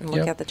 right, and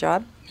look at the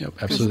job? Yep,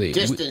 absolutely.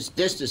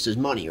 Distance is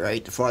money,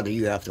 right? The farther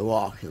you have to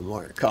walk, the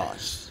more it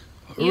costs.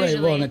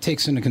 Right, well, and it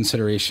takes into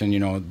consideration, you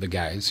know, the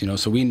guys, you know,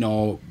 so we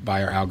know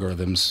by our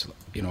algorithms,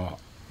 you know,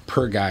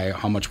 per guy,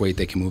 how much weight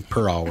they can move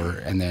per hour,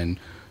 and then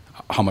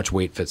how much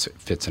weight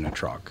fits in a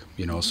truck,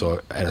 you know, so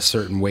at a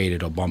certain weight,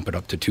 it'll bump it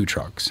up to 2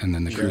 trucks, and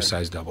then the crew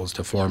size doubles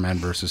to 4 men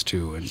versus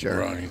 2. And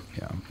Yeah.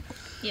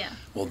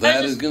 Well,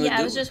 that is going to do it.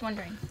 I was just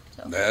wondering.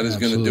 So. That is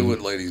going to do it,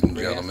 ladies and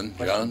gentlemen.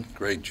 John,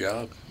 great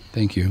job.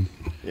 Thank you.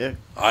 Yeah.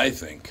 I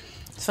think.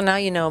 So now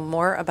you know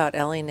more about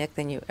Ellie, Nick,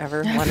 than you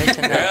ever wanted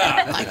to know.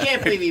 I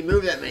can't believe you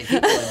move that many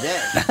people a day.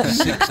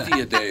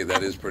 60 a day,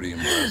 that is pretty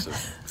impressive.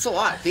 It's a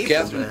lot of people,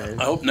 Catherine, man.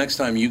 I hope next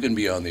time you can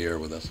be on the air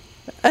with us.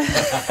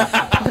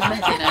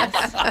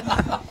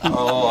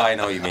 Oh, I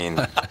know what you mean.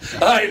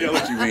 I know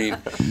what you mean.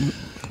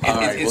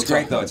 It's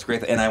great, though. It's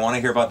great. And I want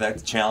to hear about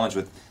that challenge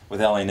with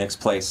Ellie Nick's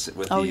place.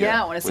 With I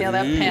want to see how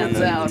that pans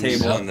out. The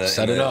table and the,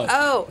 set it up.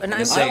 Oh, and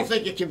I don't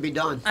think it can be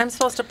done. I'm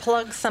supposed to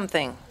plug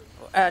something.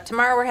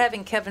 tomorrow we're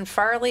having Kevin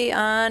Farley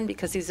on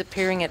because he's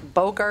appearing at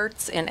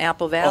Bogart's in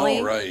Apple Valley.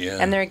 Oh, right, yeah.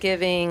 And they're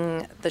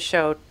giving the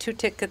show 2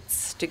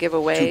 tickets to give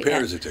away. 2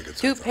 pairs of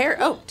tickets. 2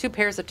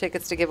 pairs of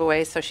tickets to give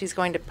away. So she's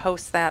going to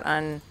post that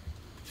on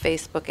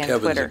Facebook and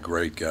Kevin's Twitter. a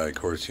great guy. Of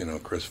course,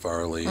 Chris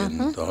Farley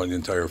and the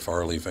entire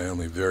Farley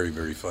family. Very,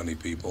 very funny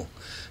people.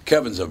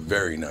 Kevin's a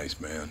very nice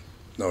man.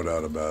 No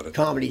doubt about it.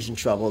 Comedy's in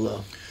trouble,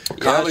 though.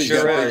 Comedy's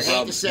sure got is.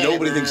 problems.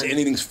 Nobody thinks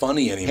anything's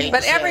funny anymore.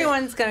 But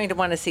everyone's going to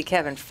want to see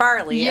Kevin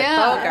Farley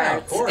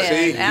at Bogart's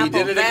See, in he Apple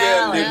did it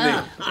Valley.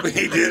 again, didn't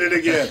he? He did it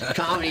again.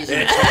 Comedy's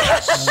in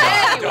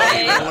trouble.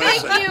 Anyway,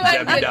 thank you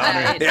and good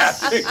night. Yeah,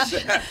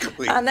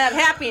 exactly. On that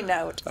happy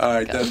note. All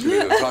right, that's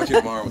good. I'll talk to you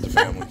tomorrow with the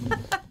family.